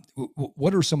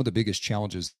 What are some of the biggest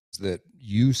challenges that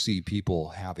you see people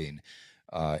having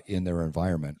in their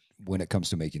environment when it comes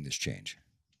to making this change?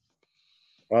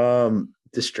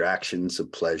 Distractions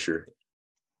of pleasure.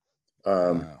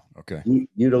 Okay.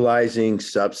 Utilizing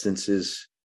substances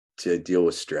to deal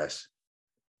with stress.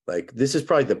 Like, this is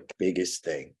probably the biggest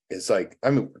thing. It's like,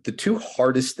 I mean, the two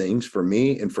hardest things for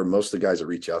me and for most of the guys that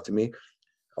reach out to me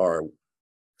are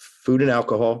food and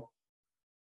alcohol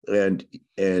and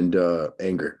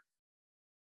anger.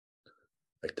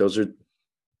 Like, those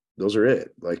are it.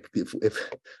 Like, if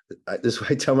this is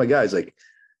what I tell my guys, like,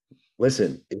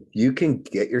 listen, if you can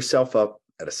get yourself up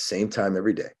at the same time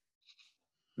every day,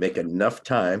 make enough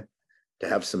time to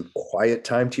have some quiet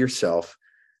time to yourself,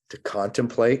 to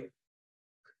contemplate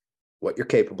what you're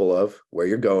capable of, where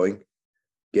you're going,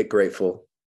 get grateful,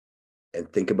 and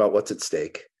think about what's at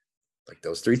stake. Like,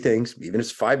 those three things, even if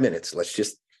it's 5 minutes, let's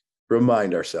just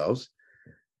remind ourselves,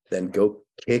 then go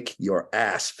kick your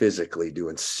ass physically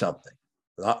doing something.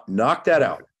 Knock that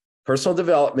out. Personal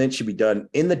development should be done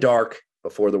in the dark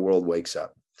before the world wakes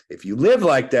up. If you live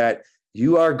like that,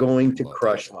 you are going to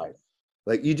crush life.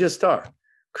 Like, you just are.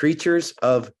 Creatures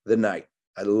of the night.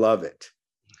 I love it.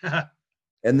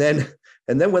 And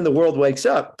then when the world wakes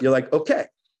up, you're like, okay,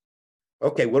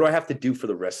 what do I have to do for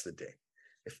the rest of the day?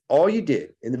 If all you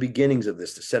did in the beginnings of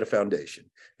this to set a foundation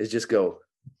is just go,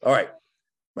 all right,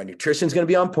 my nutrition's going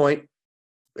to be on point,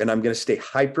 and I'm going to stay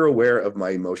hyper aware of my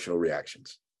emotional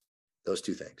reactions. Those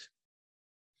two things.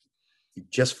 You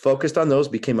just focused on those,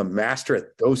 became a master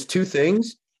at those two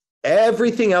things.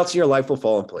 Everything else in your life will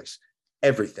fall in place.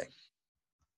 Everything.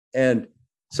 And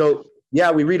so,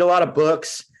 yeah, we read a lot of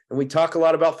books and we talk a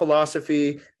lot about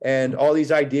philosophy and all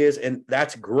these ideas, and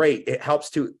that's great. It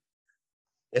helps to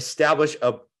establish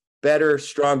a better,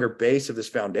 stronger base of this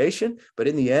foundation. But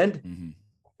in the end,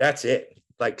 that's it.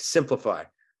 Like, simplify.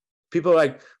 People are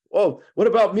like, oh, what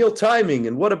about meal timing?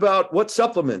 And what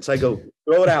supplements? I go,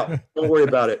 throw it out. Don't worry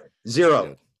about it.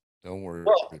 Zero. Don't worry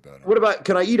about it. What about,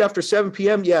 can I eat after 7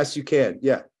 p.m.? Yes, you can.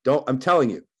 Yeah. I'm telling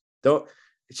you,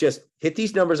 it's just hit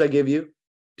these numbers I give you,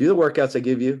 do the workouts I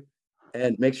give you,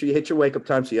 and make sure you hit your wake up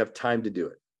time so you have time to do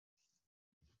it.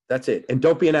 That's it. And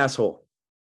don't be an asshole.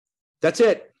 That's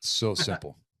it. So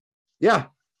simple. Yeah,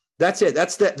 that's it.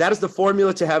 That is the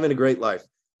formula to having a great life.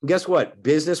 And guess what?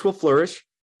 Business will flourish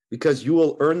because you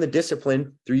will earn the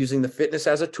discipline through using the fitness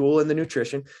as a tool and the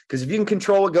nutrition. Because if you can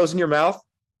control what goes in your mouth,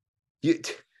 dude,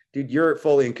 you're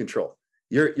fully in control.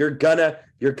 You're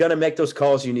gonna make those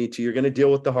calls you need to. You're gonna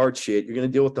deal with the hard shit. You're gonna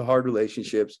deal with the hard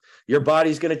relationships. Your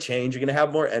body's gonna change. You're gonna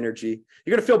have more energy.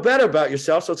 You're gonna feel better about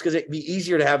yourself. So it's gonna be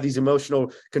easier to have these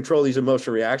control these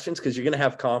emotional reactions, because you're gonna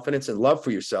have confidence and love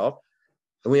for yourself.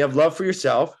 And when you have love for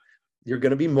yourself, you're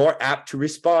gonna be more apt to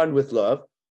respond with love.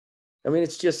 I mean,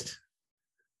 it's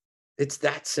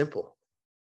that simple.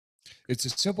 It's a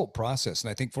simple process, and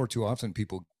I think for too often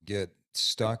people get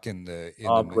stuck in the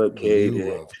Complicated.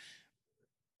 milieu of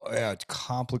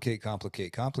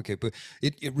complicate. But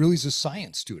it really is a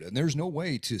science to it, and there's no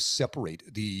way to separate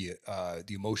the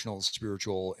emotional,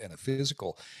 spiritual, and the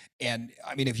physical. And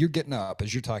I mean, if you're getting up,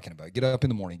 as you're talking about, get up in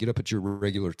the morning, get up at your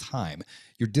regular time,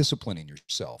 you're disciplining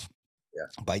yourself.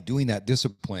 Yeah. By doing that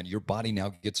discipline, your body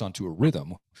now gets onto a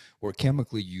rhythm where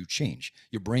chemically you change,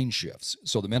 your brain shifts,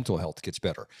 so the mental health gets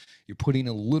better. You're putting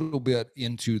a little bit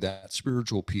into that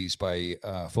spiritual piece by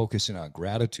focusing on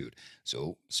gratitude.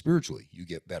 So spiritually, you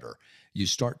get better. You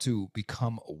start to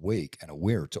become awake and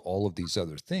aware to all of these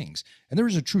other things, and there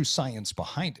is a true science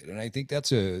behind it. And I think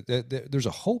there's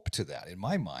a hope to that in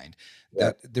my mind.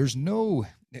 That there's no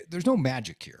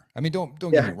magic here. I mean, don't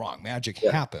get me wrong. Magic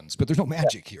happens, but there's no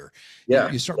magic here.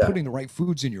 You start putting the right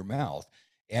foods in your mouth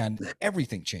and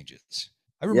everything changes.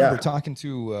 I remember talking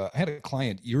to, I had a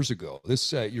client years ago.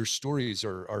 Your stories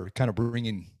are kind of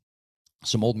bringing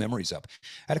some old memories up.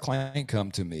 I had a client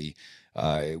come to me.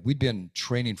 We'd been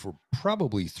training for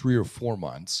probably 3 or 4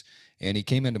 months, and he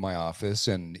came into my office,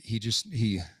 and he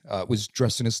was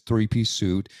dressed in his 3-piece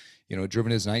suit,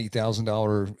 driven his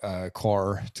 $90,000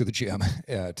 car to the gym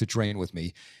to train with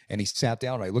me. And he sat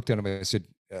down. I looked at him and I said,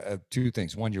 2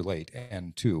 things. 1, you're late.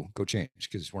 And 2, go change,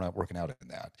 because we're not working out in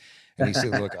that. And he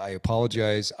said, look, I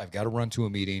apologize. I've got to run to a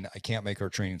meeting. I can't make our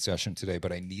training session today,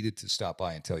 but I needed to stop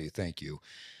by and tell you thank you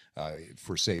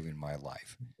for saving my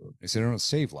life. I said, I don't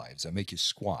save lives. I make you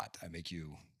squat. I make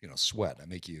you, sweat. I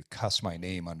make you cuss my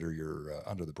name under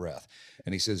the breath.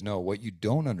 And he says, no, what you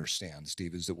don't understand,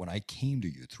 Steve, is that when I came to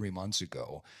you 3 months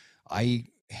ago, I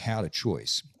had a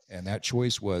choice. And that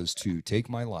choice was to take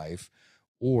my life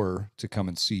or to come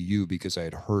and see you, because I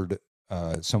had heard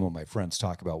some of my friends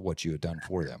talk about what you had done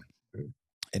for them.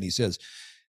 And he says,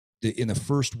 in the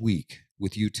first week,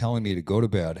 with you telling me to go to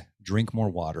bed, drink more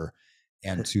water,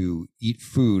 and to eat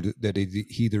food that had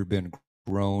either been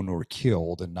grown or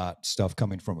killed and not stuff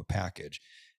coming from a package,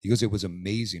 he goes, it was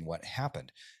amazing what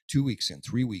happened. 2 weeks in,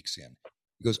 3 weeks in,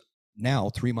 he goes, now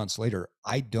 3 months later,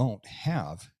 I don't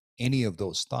have any of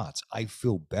those thoughts. I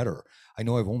feel better. I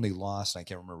know I've only lost, I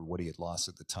can't remember what he had lost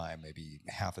at the time, maybe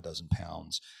 6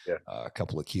 pounds, a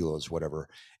couple of kilos, whatever.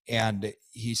 And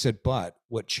he said, but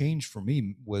what changed for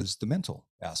me was the mental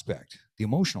aspect, the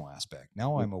emotional aspect.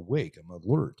 Now I'm awake, I'm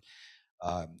alert.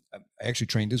 I actually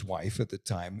trained his wife at the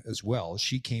time as well.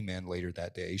 She came in later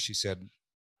that day. She said,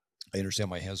 I understand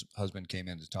my husband came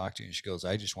in to talk to you. And she goes,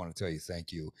 I just want to tell you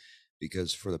thank you,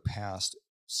 because for the past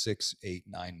 6, 8,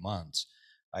 9 months,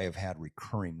 I have had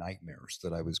recurring nightmares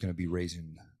that I was going to be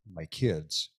raising my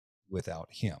kids without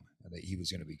him, and that he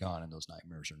was going to be gone, and those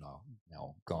nightmares are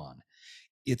now gone.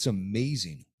 It's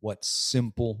amazing what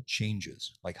simple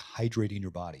changes, like hydrating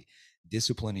your body,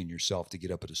 disciplining yourself to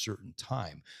get up at a certain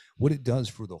time, what it does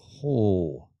for the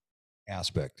whole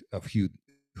aspect of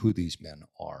who these men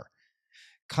are.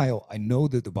 Kyle, I know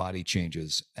that the body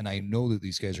changes, and I know that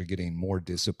these guys are getting more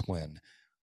discipline.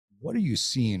 What are you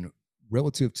seeing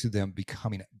relative to them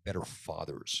becoming better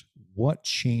fathers? What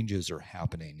changes are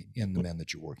happening in the men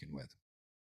that you're working with?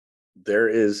 There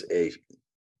is a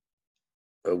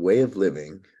way of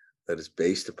living that is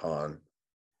based upon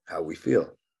how we feel.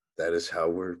 That is how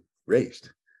we're raised.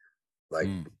 Like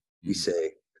we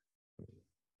say,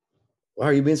 why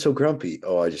are you being so grumpy?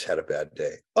 Oh, I just had a bad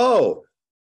day. Oh,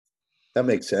 that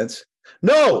makes sense.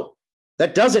 No,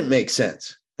 that doesn't make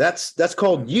sense. That's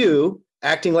called you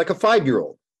acting like a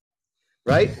 5-year-old,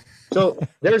 right? So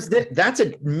that's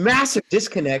a massive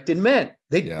disconnect in men.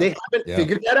 They haven't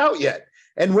figured that out yet.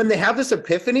 And when they have this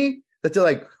epiphany that they're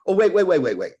like, oh, wait.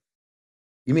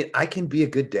 You mean I can be a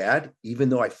good dad even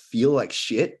though I feel like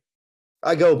shit?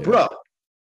 I go, bro,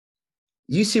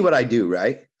 you see what I do,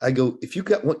 right? I go, if you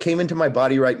got what came into my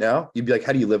body right now, you'd be like,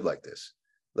 how do you live like this?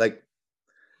 Like,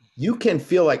 you can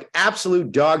feel like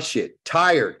absolute dog shit,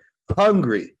 tired,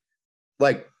 hungry,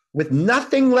 like with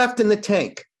nothing left in the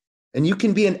tank. And you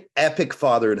can be an epic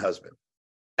father and husband.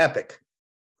 Epic.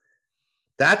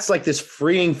 That's like this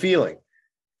freeing feeling,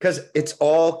 because it's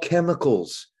all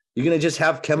chemicals. You're going to just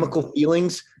have chemical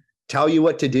feelings tell you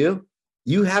what to do.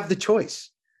 You have the choice.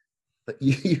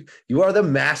 You are the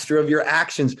master of your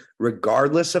actions,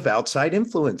 regardless of outside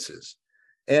influences.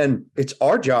 And it's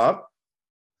our job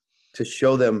to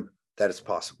show them that it's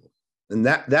possible. And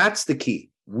that's the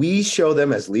key. We show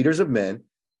them as leaders of men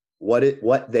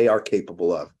what they are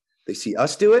capable of. They see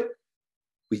us do it.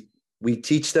 We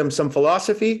teach them some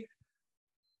philosophy.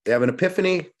 They have an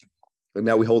epiphany, and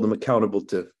now we hold them accountable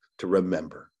to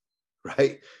remember,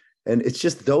 right? And it's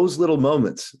just those little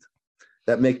moments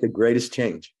that make the greatest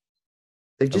change.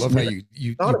 I love how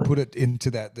you put it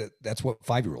into that's what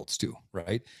 5-year-olds do,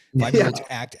 right? 5-year-olds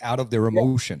act out of their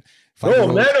emotion.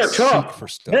 No, men are tough. For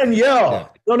stuff. Men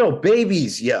yell. Yeah. No,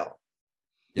 babies yell.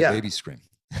 Yeah, babies scream.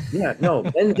 Yeah, no,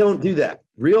 men don't do that.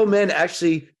 Real men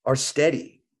actually are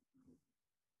steady.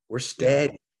 We're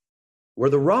steady. Yeah. We're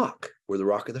the rock. We're the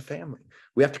rock of the family.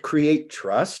 We have to create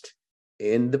trust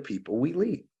in the people we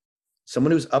lead.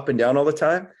 Someone who's up and down all the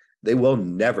time, they will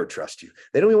never trust you.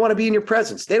 They don't even want to be in your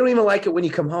presence. They don't even like it when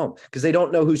you come home because they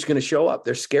don't know who's going to show up.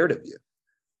 They're scared of you.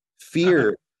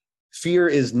 Fear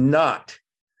is not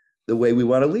the way we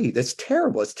want to lead. That's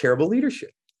terrible. It's terrible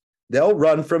leadership. They'll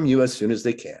run from you as soon as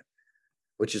they can,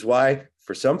 which is why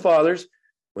for some fathers,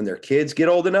 when their kids get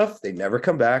old enough, they never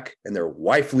come back and their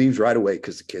wife leaves right away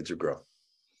because the kids are grown.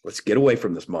 Let's get away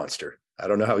from this monster. I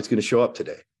don't know how he's going to show up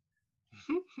today.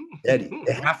 Eddie,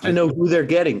 they have to know who they're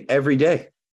getting every day.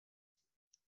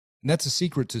 And that's a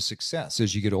secret to success.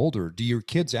 As you get older, do your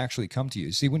kids actually come to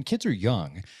you? See, when kids are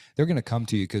young, they're going to come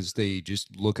to you because they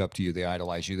just look up to you. They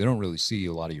idolize you. They don't really see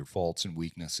a lot of your faults and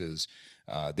weaknesses.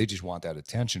 They just want that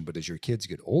attention. But as your kids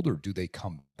get older, do they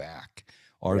come back?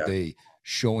 Are they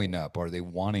showing up? Are they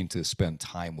wanting to spend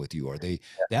time with you?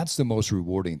 That's the most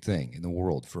rewarding thing in the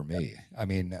world for me. I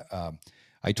mean,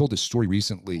 I told this story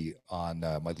recently on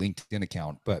my LinkedIn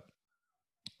account, but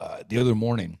the other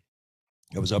morning,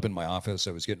 I was up in my office.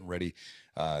 I was getting ready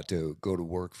to go to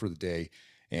work for the day,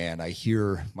 and I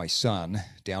hear my son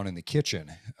down in the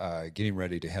kitchen getting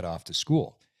ready to head off to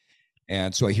school.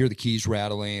 And so I hear the keys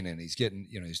rattling, and he's getting,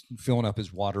 he's filling up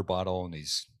his water bottle, and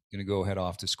he's going to go head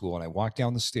off to school. And I walk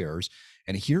down the stairs,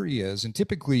 and here he is. And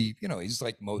typically, he's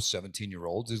like most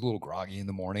 17-year-olds. He's a little groggy in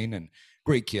the morning, and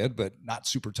great kid, but not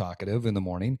super talkative in the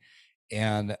morning.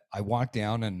 And I walk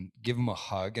down and give him a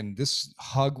hug. And this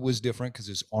hug was different because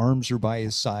his arms are by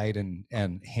his side and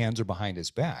hands are behind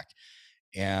his back.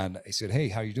 And I said, "Hey,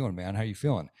 how you doing, man? How you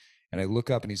feeling?" And I look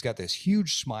up and he's got this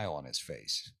huge smile on his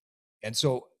face. And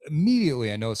so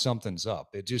immediately I know something's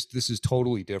up. This is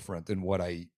totally different than what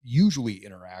I usually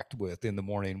interact with in the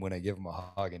morning when I give him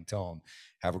a hug and tell him,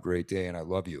 "Have a great day and I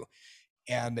love you."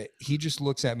 And he just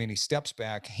looks at me and he steps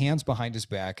back, hands behind his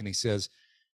back, and he says,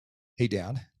 "Hey,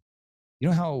 Dad, you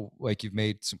know how you've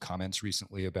made some comments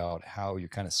recently about how you're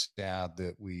kind of sad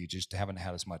that we just haven't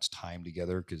had as much time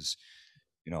together because,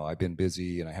 I've been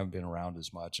busy and I haven't been around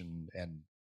as much. And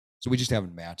so we just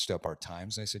haven't matched up our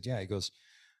times." And I said, "Yeah." He goes,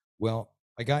 "Well,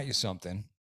 I got you something."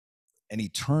 And he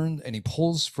turned and he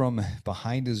pulls from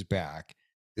behind his back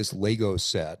this Lego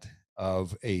set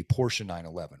of a Porsche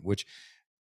 911, which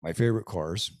my favorite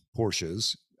cars,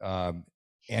 Porsches.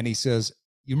 And he says,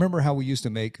 "You remember how we used to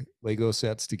make Lego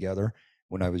sets together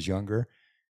when I was younger?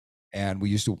 And we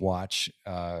used to watch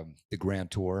the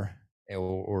Grand Tour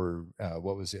or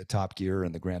what was it, Top Gear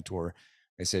and the Grand Tour."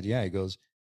 I said, "Yeah." He goes,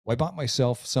 "Well, I bought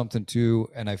myself something too,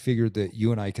 and I figured that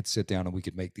you and I could sit down and we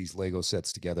could make these Lego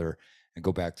sets together and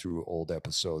go back through old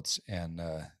episodes, and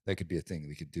that could be a thing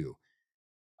we could do."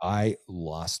 I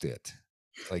lost it.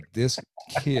 This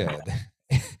kid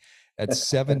at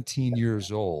 17 years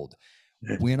old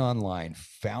went online,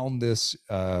 found this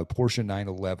Porsche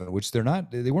 911, which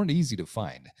they weren't easy to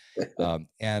find,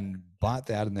 and bought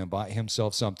that, and then bought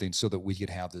himself something so that we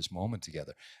could have this moment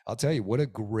together. I'll tell you,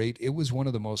 it was one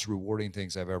of the most rewarding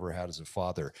things I've ever had as a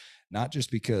father, not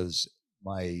just because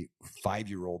my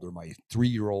 5-year-old or my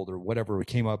 3-year-old or whatever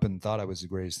came up and thought I was the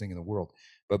greatest thing in the world,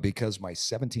 but because my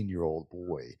 17-year-old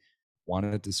boy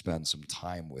wanted to spend some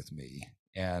time with me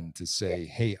and to say,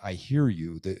 "Hey, I hear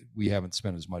you that we haven't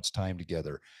spent as much time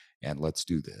together, and let's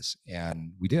do this."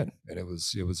 And we did, and it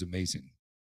was amazing.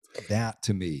 That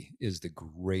to me is the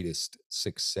greatest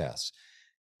success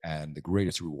and the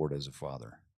greatest reward as a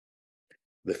father.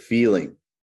 The feeling,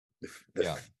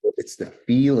 it's the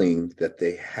feeling that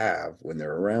they have when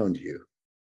they're around you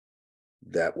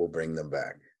that will bring them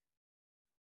back.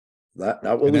 Not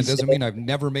what and that doesn't mean I've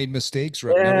never made mistakes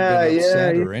or I've never been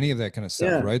upset or any of that kind of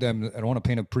stuff, right? I don't want to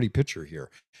paint a pretty picture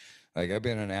here. I've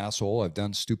been an asshole. I've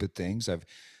done stupid things. I've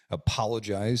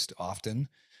apologized often.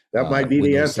 That might be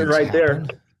the answer right there.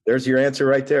 There's your answer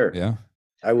right there. Yeah.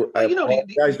 I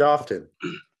apologized often.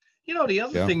 The Yeah.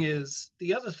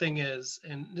 other thing is,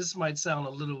 and this might sound a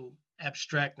little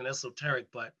abstract and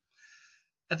esoteric, but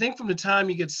I think from the time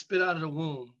you get spit out of the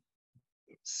womb,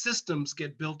 systems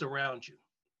get built around you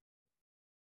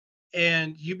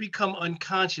and you become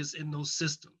unconscious in those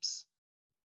systems.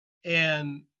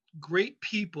 And great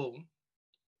people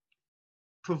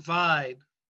provide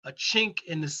a chink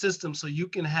in the system so you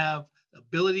can have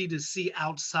ability to see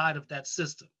outside of that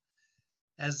system.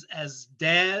 As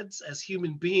dads, as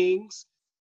human beings,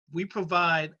 we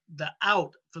provide the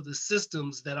out for the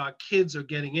systems that our kids are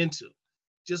getting into.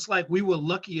 Just like we were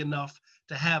lucky enough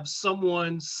to have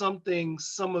someone, something,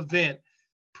 some event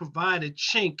provide a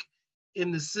chink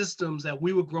in the systems that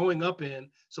we were growing up in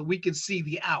so we could see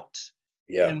the out.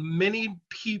 Yeah. And many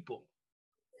people,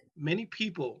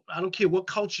 I don't care what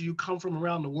culture you come from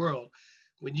around the world,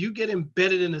 when you get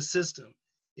embedded in a system,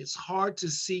 it's hard to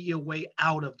see your way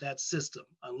out of that system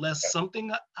unless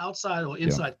something outside or Yeah.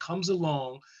 inside comes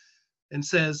along and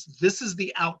says, this is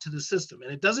the out to the system.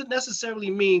 And it doesn't necessarily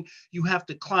mean you have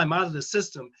to climb out of the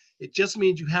system. It just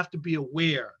means you have to be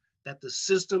aware that the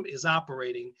system is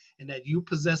operating and that you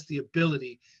possess the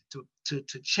ability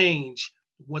to change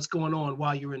what's going on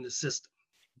while you're in the system.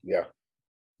 Yeah.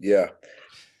 Yeah.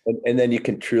 And then you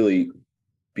can truly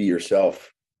be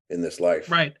yourself in this life.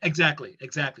 Right. Exactly.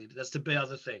 That's the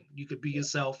other thing. You could be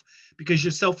yourself because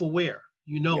you're self-aware.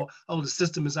 Yeah. Oh, the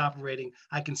system is operating.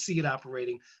 I can see it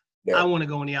operating. Yeah. I want to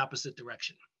go in the opposite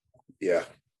direction. Yeah.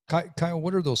 Kyle,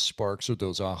 what are those sparks or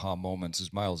those aha moments,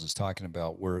 as Miles is talking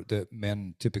about, where that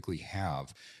men typically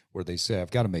have, where they say,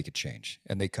 "I've got to make a change,"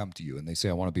 and they come to you and they say,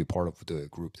 "I want to be a part of the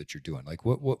group that you're doing." Like,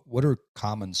 what are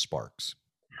common sparks?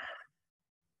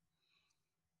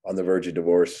 On the verge of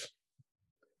divorce.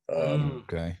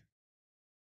 Okay.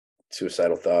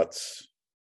 Suicidal thoughts.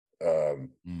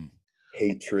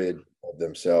 Hatred of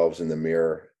themselves in the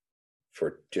mirror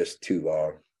for just too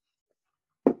long.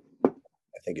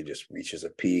 I think it just reaches a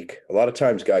peak. A lot of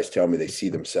times guys tell me they see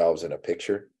themselves in a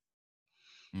picture.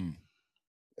 And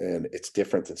it's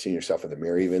different than seeing yourself in the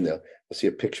mirror. Even they'll see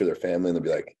a picture of their family and they'll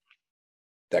be like,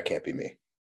 that can't be me.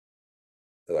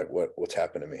 They're like, what's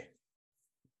happened to me?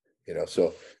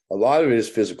 So a lot of it is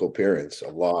physical appearance, a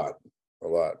lot,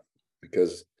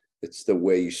 because it's the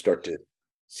way you start to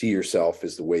see yourself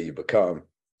is the way you become,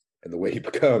 and the way you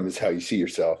become is how you see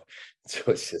yourself. So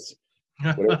it's just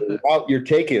whatever route you're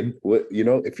taking,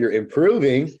 if you're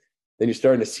improving, then you're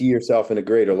starting to see yourself in a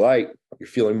greater light. You're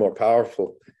feeling more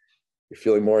powerful. You're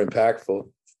feeling more impactful.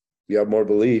 You have more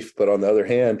belief. But on the other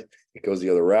hand, it goes the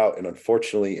other route. And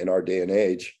unfortunately, in our day and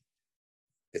age,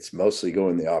 it's mostly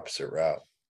going the opposite route.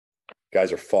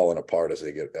 Guys are falling apart as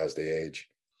they age.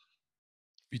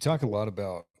 You talk a lot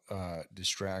about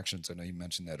distractions. I know you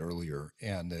mentioned that earlier,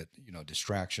 and that,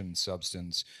 distraction,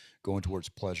 substance, going towards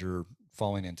pleasure,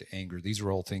 falling into anger. These are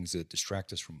all things that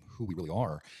distract us from who we really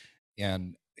are.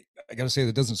 And I got to say,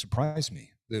 that doesn't surprise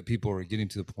me that people are getting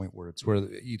to the point where it's where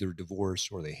either divorce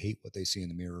or they hate what they see in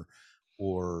the mirror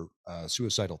or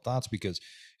suicidal thoughts, because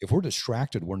if we're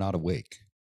distracted, we're not awake.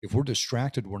 If we're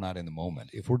distracted, we're not in the moment.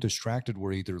 If we're distracted,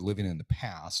 we're either living in the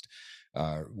past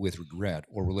with regret,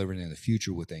 or we're living in the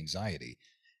future with anxiety.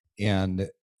 And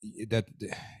that,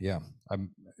 yeah,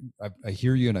 I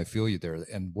hear you and I feel you there.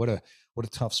 And what a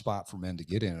tough spot for men to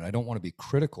get in. And I don't want to be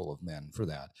critical of men for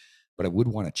that, but I would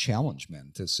want to challenge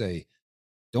men to say,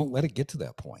 don't let it get to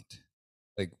that point.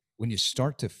 Like, when you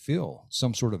start to feel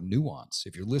some sort of nuance,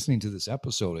 if you're listening to this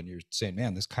episode and you're saying,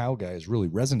 man, this Kyle guy is really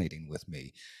resonating with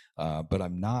me, but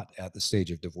I'm not at the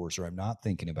stage of divorce, or I'm not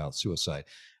thinking about suicide,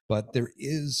 but there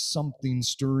is something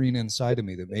stirring inside of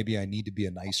me that maybe I need to be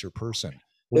a nicer person.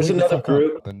 There's another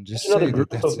group and just there's another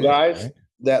group of guys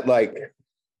that like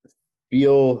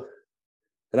feel,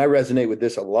 and I resonate with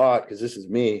this a lot because this is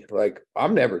me. Like,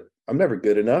 I'm never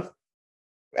good enough,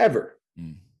 ever,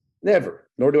 never.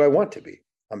 Nor do I want to be.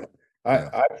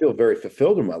 I feel very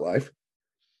fulfilled in my life,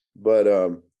 but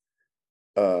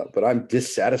I'm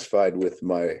dissatisfied with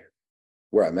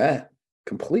where I'm at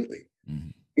completely.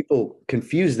 People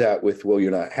confuse that with, well, you're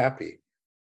not happy.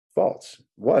 False.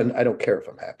 One, I don't care if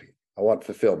I'm happy. I want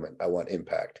fulfillment. I want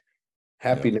impact.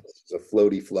 Happiness is a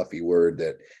floaty, fluffy word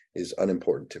that is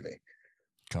unimportant to me.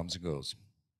 Comes and goes.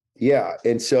 Yeah.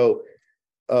 And so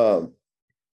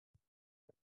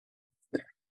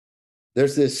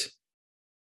there's this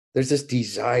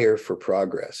desire for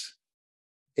progress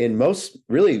in most,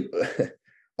 really,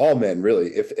 all men, really.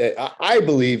 If I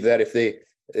believe that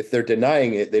if they're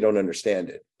denying it, they don't understand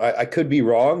it. I could be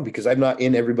wrong because I'm not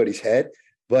in everybody's head,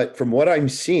 but from what I'm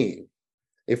seeing,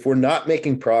 if we're not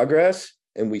making progress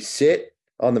and we sit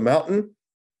on the mountain,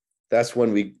 that's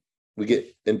when we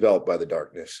get enveloped by the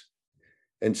darkness.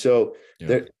 And so Yeah.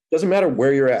 there doesn't matter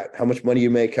where you're at, how much money you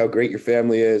make, how great your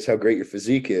family is, how great your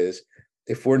physique is.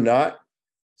 If we're not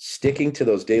sticking to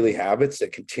those daily habits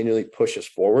that continually push us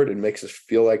forward and makes us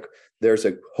feel like there's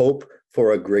a hope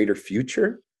for a greater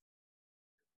future,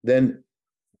 then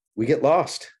we get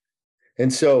lost.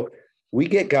 And so we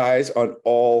get guys on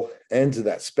all ends of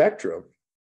that spectrum,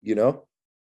 you know,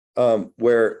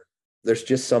 where there's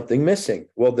just something missing.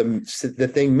 Well,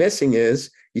 the thing missing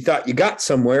is you thought you got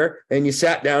somewhere and you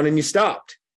sat down and you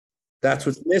stopped. That's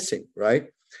what's missing, right?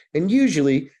 And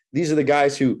usually these are the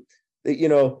guys who, you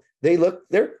know,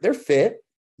 they're fit.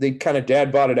 They kind of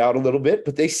dad bod it out a little bit,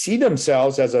 but they see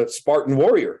themselves as a Spartan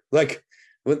warrior. Like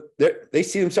when they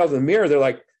see themselves in the mirror, they're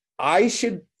like, I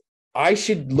should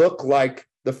look like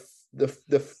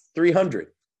the 300.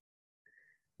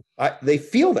 They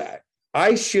feel that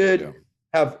I should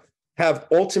have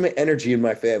ultimate energy in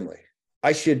my family.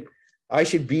 I should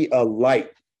be a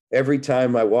light every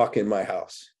time I walk in my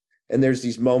house. And there's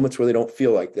these moments where they don't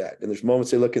feel like that. And there's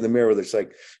moments they look in the mirror where it's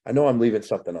like, I know I'm leaving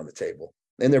something on the table.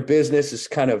 And their business is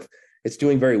it's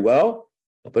doing very well,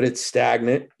 but it's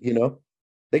stagnant. You know,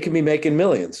 they can be making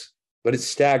millions, but it's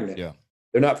stagnant. Yeah.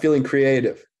 They're not feeling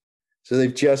creative. So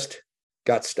they've just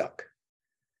got stuck.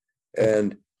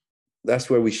 And that's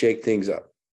where we shake things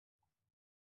up.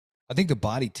 I think the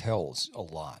body tells a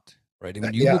lot, right? And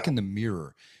when you look in the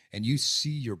mirror and you see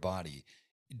your body,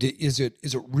 is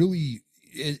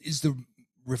the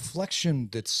reflection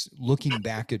that's looking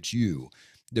back at you,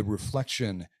 the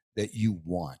reflection that you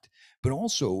want? But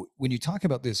also when you talk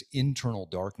about this internal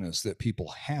darkness that people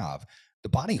have, the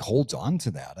body holds on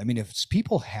to that. I mean, if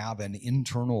people have an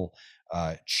internal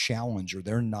challenge, or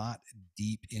they're not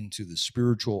deep into the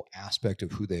spiritual aspect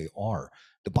of who they are,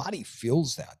 the body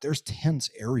feels that. There's tense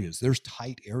areas, there's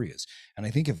tight areas. And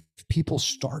I think if people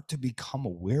start to become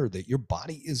aware that your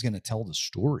body is going to tell the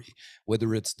story,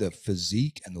 whether it's the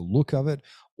physique and the look of it,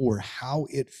 or how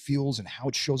it feels and how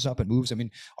it shows up and moves. I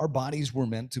mean, our bodies were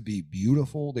meant to be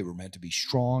beautiful. They were meant to be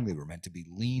strong. They were meant to be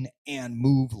lean and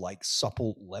move like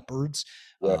supple leopards.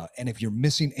 Yeah. And if you're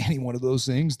missing any one of those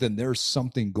things, then there's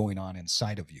something going on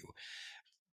inside of you.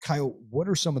 Kyle, what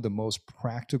are some of the most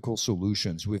practical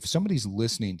solutions? If somebody's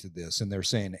listening to this and they're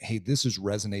saying, hey, this is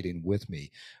resonating with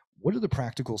me, what are the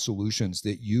practical solutions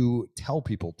that you tell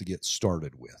people to get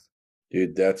started with?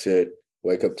 Dude, that's it.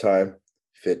 Wake up time,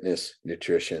 fitness,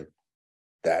 nutrition,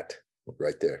 that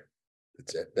right there.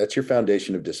 That's it. That's your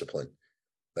foundation of discipline.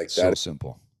 Like that. So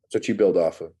simple. That's what you build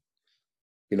off of.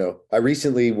 You know, I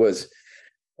recently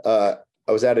I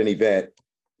was at an event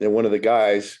and one of the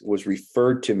guys was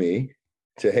referred to me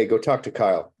to, hey, go talk to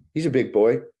Kyle. He's a big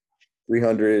boy,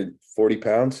 340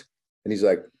 pounds. And he's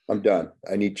like, I'm done.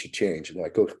 I need to change. And I'm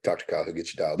like, go talk to Kyle. He'll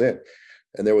get you dialed in.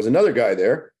 And there was another guy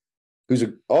there who's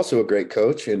also a great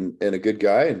coach and a good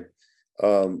guy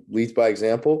and leads by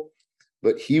example.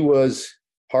 But he was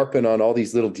harping on all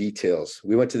these little details.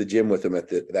 We went to the gym with him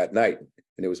that night,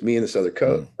 and it was me and this other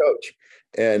coach.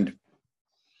 And,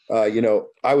 you know,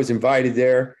 I was invited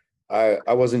there.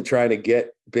 I wasn't trying to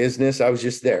get business. I was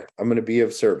just there. I'm going to be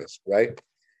of service. Right.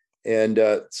 And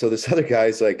so this other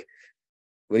guy's like,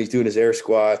 when he's doing his air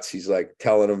squats, he's like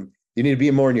telling him, you need to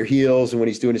be more in your heels. And when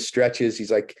he's doing his stretches,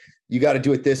 he's like, you got to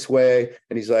do it this way.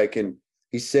 And he's like, and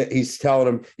he's telling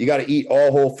him, you got to eat all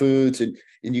whole foods and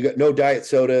you got no diet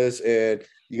sodas and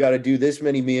you got to do this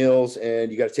many meals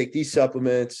and you got to take these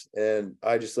supplements. And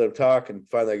I just let him talk. And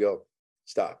finally I go,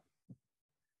 stop.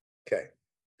 Okay.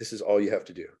 This is all you have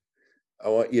to do. I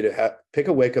want you to pick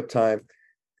a wake up time,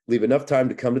 leave enough time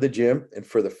to come to the gym. And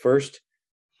for the first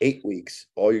 8 weeks,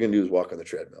 all you're going to do is walk on the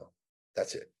treadmill.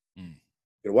 That's it. You're going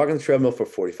to walk on the treadmill for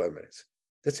 45 minutes.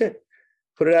 That's it.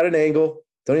 Put it at an angle.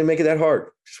 Don't even make it that hard.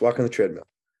 Just walk on the treadmill.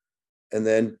 And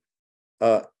then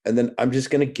I'm just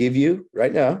going to give you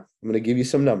right now, I'm going to give you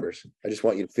some numbers. I just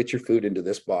want you to fit your food into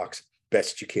this box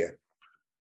best you can.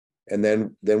 And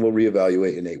then we'll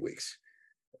reevaluate in 8 weeks.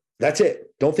 That's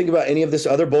it. Don't think about any of this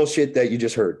other bullshit that you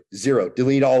just heard. Zero.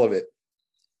 Delete all of it.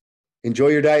 Enjoy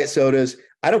your diet sodas.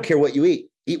 I don't care what you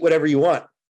eat. Eat whatever you want.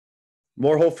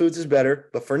 More whole foods is better.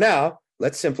 But for now,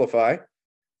 let's simplify.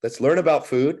 Let's learn about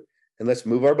food and let's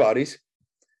move our bodies.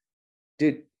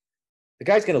 Dude, the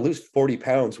guy's going to lose 40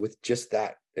 pounds with just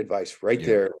that advice right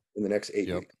there in the next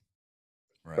 8 weeks.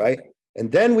 Right.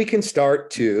 And then we can start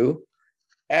to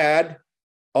add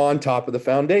on top of the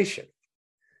foundation.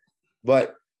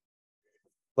 But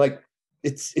like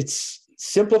it's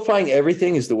simplifying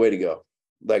everything is the way to go.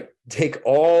 Like take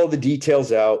all the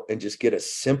details out and just get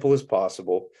as simple as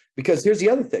possible. Because here's the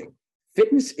other thing.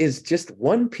 Fitness is just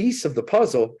one piece of the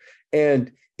puzzle.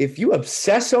 And if you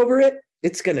obsess over it,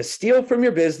 it's going to steal from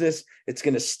your business. It's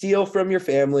going to steal from your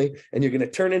family. And you're going to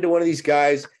turn into one of these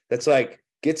guys that's like,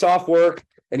 gets off work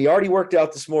and he already worked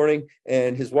out this morning.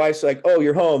 And his wife's like, oh,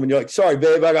 you're home. And you're like, sorry,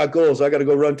 babe, I got goals. I got to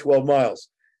go run 12 miles.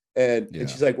 And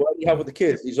she's like, what do you have with the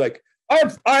kids? And he's like,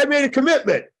 I made a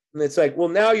commitment. And it's like, well,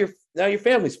 now your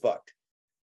family's fucked.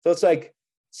 So it's like,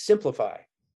 simplify.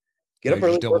 Get up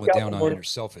early, double it down on your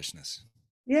selfishness.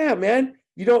 Yeah, man.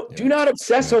 Do not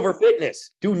obsess over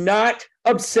fitness. Do not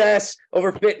obsess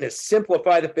over fitness.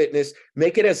 Simplify the fitness.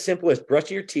 Make it as simple as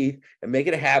brushing your teeth and make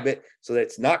it a habit so that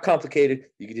it's not complicated.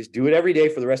 You can just do it every day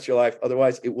for the rest of your life.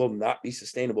 Otherwise, it will not be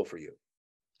sustainable for you.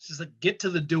 It's just like get to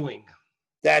the doing.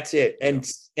 That's it. And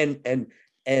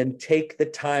take the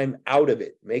time out of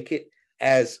it. Make it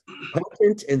as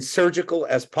potent and surgical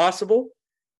as possible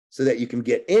so that you can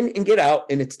get in and get out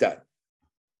and it's done.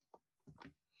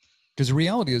 Because the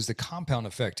reality is the compound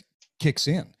effect kicks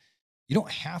in. You don't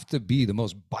have to be the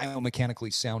most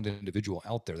biomechanically sound individual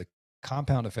out there. The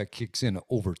compound effect kicks in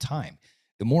over time.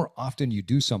 The more often you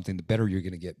do something, the better you're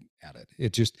going to get at it.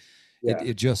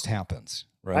 It just happens,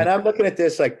 right? And I'm looking at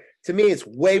this like, to me, it's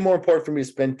way more important for me to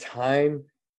spend time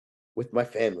with my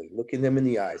family, looking them in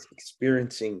the eyes,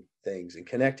 experiencing things and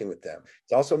connecting with them.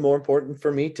 It's also more important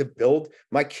for me to build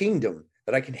my kingdom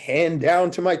that I can hand down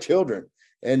to my children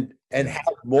and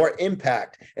have more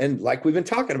impact. And like we've been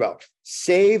talking about,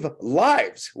 save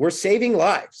lives. We're saving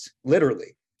lives,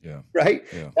 literally. Yeah. Right.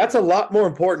 Yeah. That's a lot more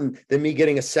important than me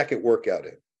getting a second workout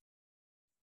in.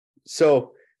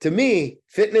 So to me,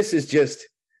 fitness is just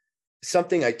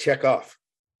something I check off.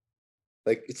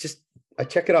 Like it's just, I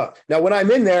check it off. Now, when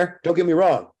I'm in there, don't get me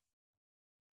wrong,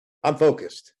 I'm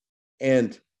focused.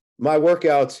 And my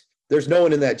workouts, there's no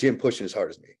one in that gym pushing as hard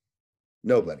as me.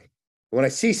 Nobody. When I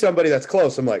see somebody that's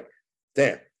close, I'm like,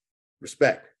 damn,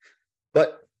 respect.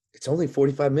 But it's only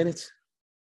 45 minutes.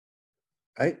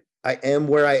 Right? I am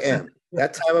where I am.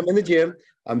 That time I'm in the gym,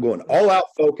 I'm going all out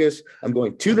focus. I'm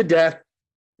going to the death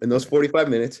in those 45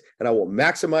 minutes, and I will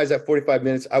maximize that 45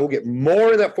 minutes. I will get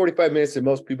more in that 45 minutes than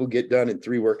most people get done in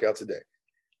 3 workouts a day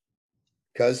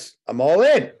because I'm all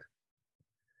in.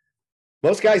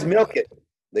 Most guys milk it.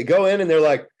 They go in and they're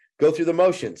like, go through the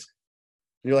motions.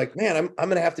 And you're like, man, I'm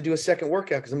going to have to do a second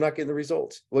workout because I'm not getting the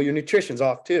results. Well, your nutrition's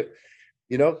off too.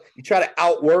 You know, you try to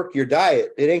outwork your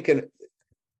diet. You're going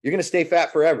to stay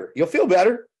fat forever. You'll feel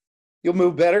better. You'll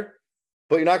move better,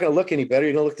 but you're not going to look any better.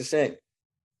 You're going to look the same.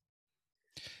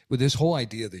 With this whole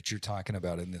idea that you're talking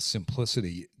about in this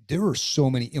simplicity, there are so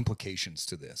many implications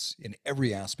to this in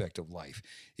every aspect of life.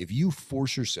 If you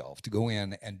force yourself to go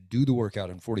in and do the workout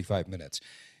in 45 minutes,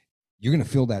 you're going to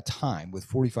fill that time with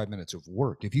 45 minutes of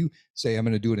work. If you say, I'm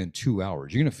going to do it in 2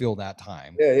 hours, you're going to fill that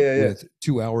time with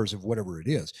 2 hours of whatever it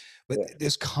is. But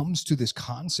this comes to this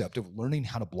concept of learning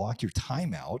how to block your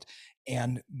time out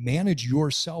and manage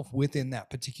yourself within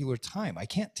that particular time. I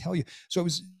can't tell you. So I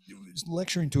was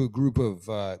lecturing to a group of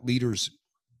leaders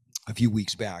a few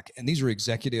weeks back, and these are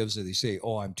executives that they say,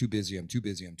 oh, I'm too busy. I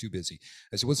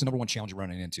said, what's the number one challenge you're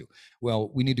running into?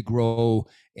 Well, we need to grow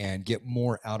and get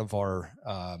more out of our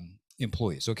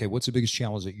employees. Okay, what's the biggest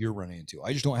challenge that you're running into?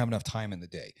 I just don't have enough time in the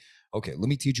day. Okay, let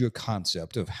me teach you a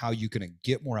concept of how you can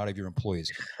get more out of your employees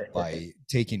by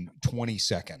taking 20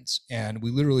 seconds. And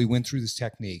we literally went through this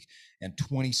technique, and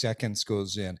 20 seconds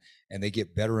goes in, and they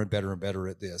get better and better and better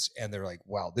at this. And they're like,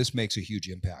 wow, this makes a huge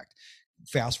impact.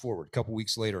 Fast forward a couple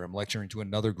weeks later, I'm lecturing to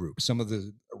another group. Some of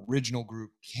the original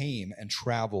group came and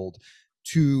traveled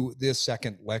to this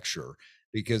second lecture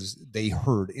because they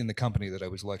heard in the company that I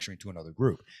was lecturing to another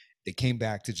group. They came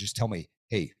back to just tell me,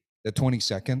 hey, the 20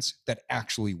 seconds, that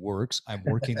actually works. I'm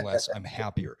working less. I'm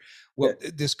happier. Well,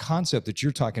 this concept that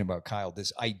you're talking about, Kyle,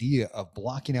 this idea of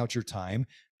blocking out your time,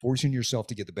 forcing yourself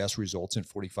to get the best results in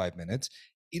 45 minutes,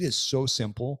 it is so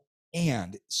simple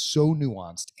and so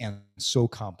nuanced and so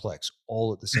complex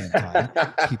all at the same time.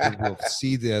 People will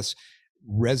see this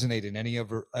resonate in any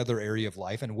other area of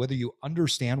life. And whether you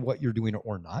understand what you're doing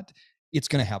or not, it's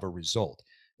going to have a result.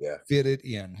 Fit it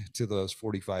in to those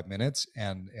 45 minutes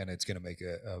and it's going to make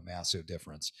a massive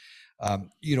difference.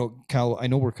 Kyle, I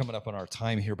know we're coming up on our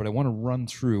time here, but I want to run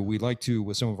through, we'd like to,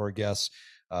 with some of our guests,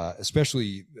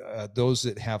 especially those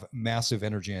that have massive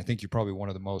energy. And I think you're probably one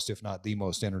of the most, if not the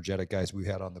most energetic guys we've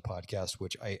had on the podcast,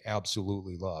 which I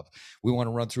absolutely love. We want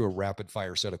to run through a rapid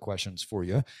fire set of questions for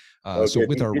you. So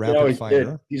with our rapid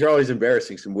fire, these are always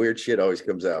embarrassing. Some weird shit always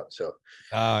comes out. So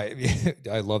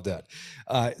I love that.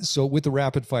 So with the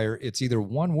rapid fire, it's either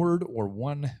one word or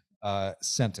one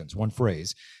sentence, one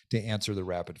phrase to answer the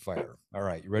rapid fire. All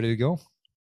right. You ready to go?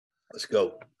 Let's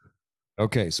go.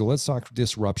 Okay, so let's talk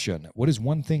disruption. What is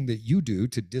one thing that you do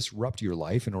to disrupt your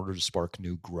life in order to spark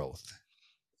new growth?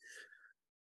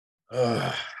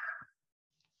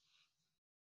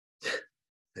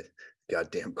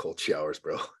 Goddamn cold showers,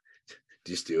 bro.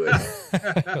 Just do it.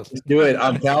 Just do it.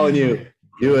 I'm telling you,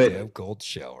 do it. Goddamn cold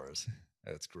showers.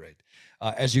 That's great.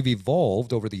 As you've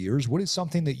evolved over the years, what is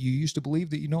something that you used to believe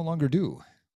that you no longer do?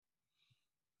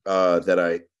 That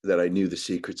I knew the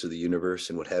secrets of the universe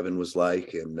and what heaven was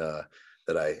like, and that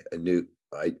I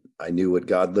knew what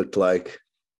God looked like.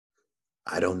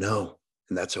 I don't know,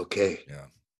 and that's okay. Yeah,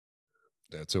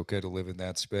 that's okay to live in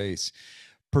that space.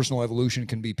 Personal evolution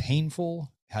can be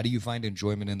painful. How do you find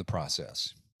enjoyment in the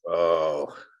process?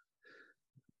 Oh,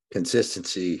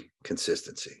 consistency.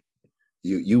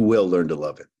 You will learn to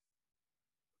love it.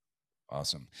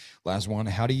 Awesome. Last one.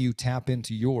 How do you tap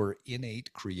into your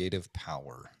innate creative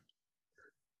power?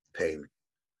 Pain.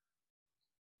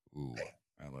 Ooh,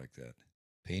 I like that.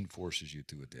 Pain forces you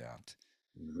to adapt.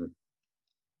 Mm-hmm.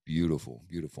 Beautiful,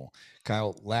 beautiful.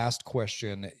 Kyle, last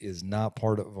question is not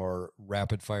part of our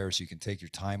rapid fire, so you can take your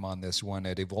time on this one.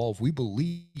 At Evolve, we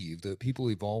believe that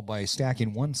people evolve by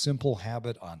stacking one simple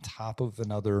habit on top of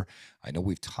another. I know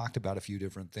we've talked about a few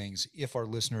different things. If our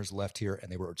listeners left here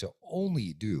and they were to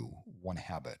only do one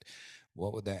habit,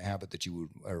 what would that habit that you would,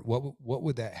 or what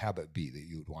would that habit be that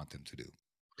you would want them to do?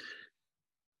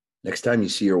 Next time you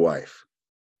see your wife,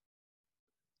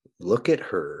 look at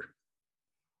her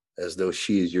as though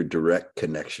she is your direct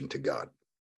connection to God.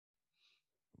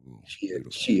 Ooh,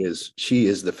 she is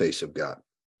the face of God.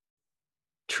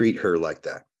 Treat her like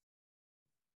that.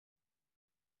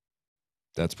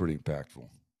 That's pretty impactful.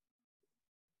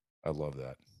 I love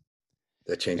that.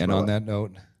 That changed and my on life. That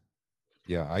note,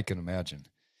 yeah, I can imagine.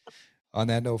 On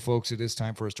that note, folks, it is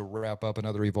time for us to wrap up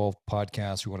another Evolve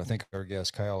podcast. We want to thank our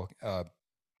guest, Kyle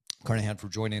Carnohan, for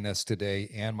joining us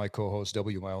today, and my co-host,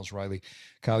 W. Miles Riley.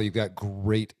 Kyle, you've got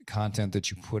great content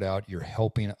that you put out. You're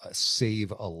helping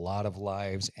save a lot of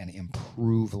lives and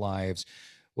improve lives.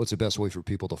 What's the best way for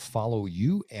people to follow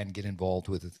you and get involved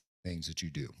with the things that you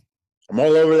do? I'm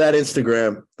all over that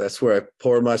Instagram. That's where I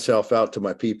pour myself out to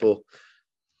my people.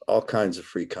 All kinds of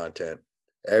free content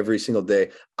every single day.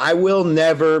 I will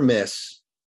never miss,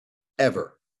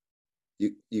 ever.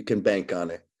 You can bank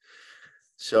on it.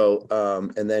 So,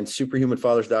 and then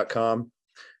superhumanfathers.com,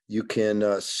 you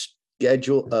can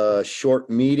schedule a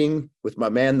short meeting with my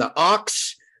man, the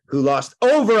Ox, who lost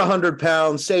over 100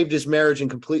 pounds, saved his marriage, and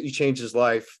completely changed his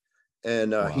life.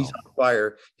 And Wow. He's on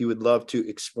fire. He would love to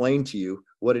explain to you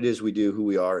what it is we do, who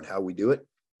we are, and how we do it,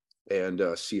 and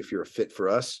see if you're a fit for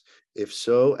us. If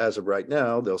so, as of right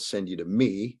now, they'll send you to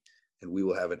me, and we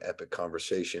will have an epic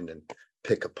conversation and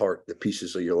pick apart the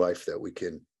pieces of your life that we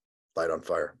can light on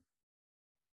fire.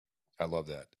 I love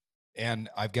that. And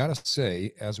I've got to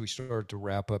say, as we start to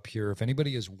wrap up here, if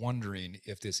anybody is wondering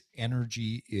if this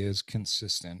energy is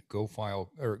consistent, go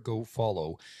follow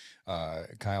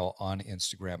Kyle on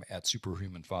Instagram at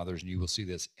Superhuman Fathers, and you will see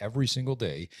this every single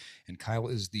day. And Kyle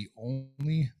is the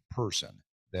only person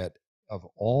that, of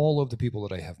all of the people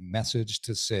that I have messaged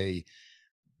to say,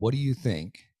 what do you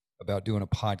think about doing a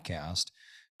podcast?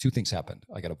 Two things happened.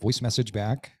 I got a voice message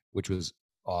back, which was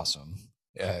awesome.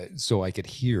 So I could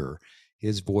hear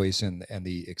his voice and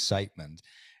the excitement.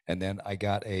 And then I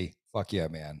got a "fuck yeah,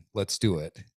 man, let's do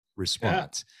it"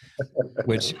 response,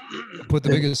 which put the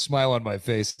biggest smile on my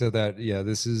face. So that, yeah,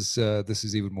 this is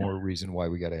even more reason why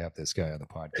we got to have this guy on the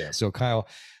podcast. So Kyle,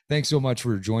 thanks so much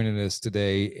for joining us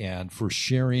today and for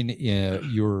sharing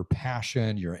your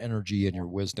passion, your energy, and your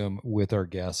wisdom with our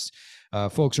guests.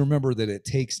 Folks, remember that it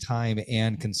takes time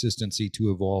and consistency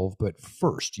to evolve, but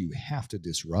first you have to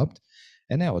disrupt.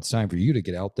 And now it's time for you to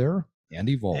get out there and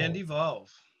evolve.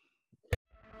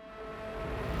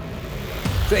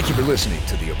 Thank you for listening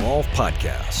to the Evolve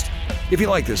Podcast. If you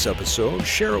like this episode,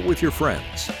 share it with your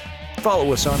friends.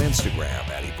 Follow us on Instagram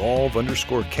at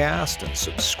Evolve_cast and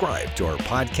subscribe to our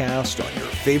podcast on your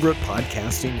favorite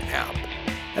podcasting app.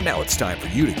 And now it's time for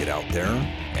you to get out there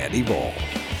and evolve.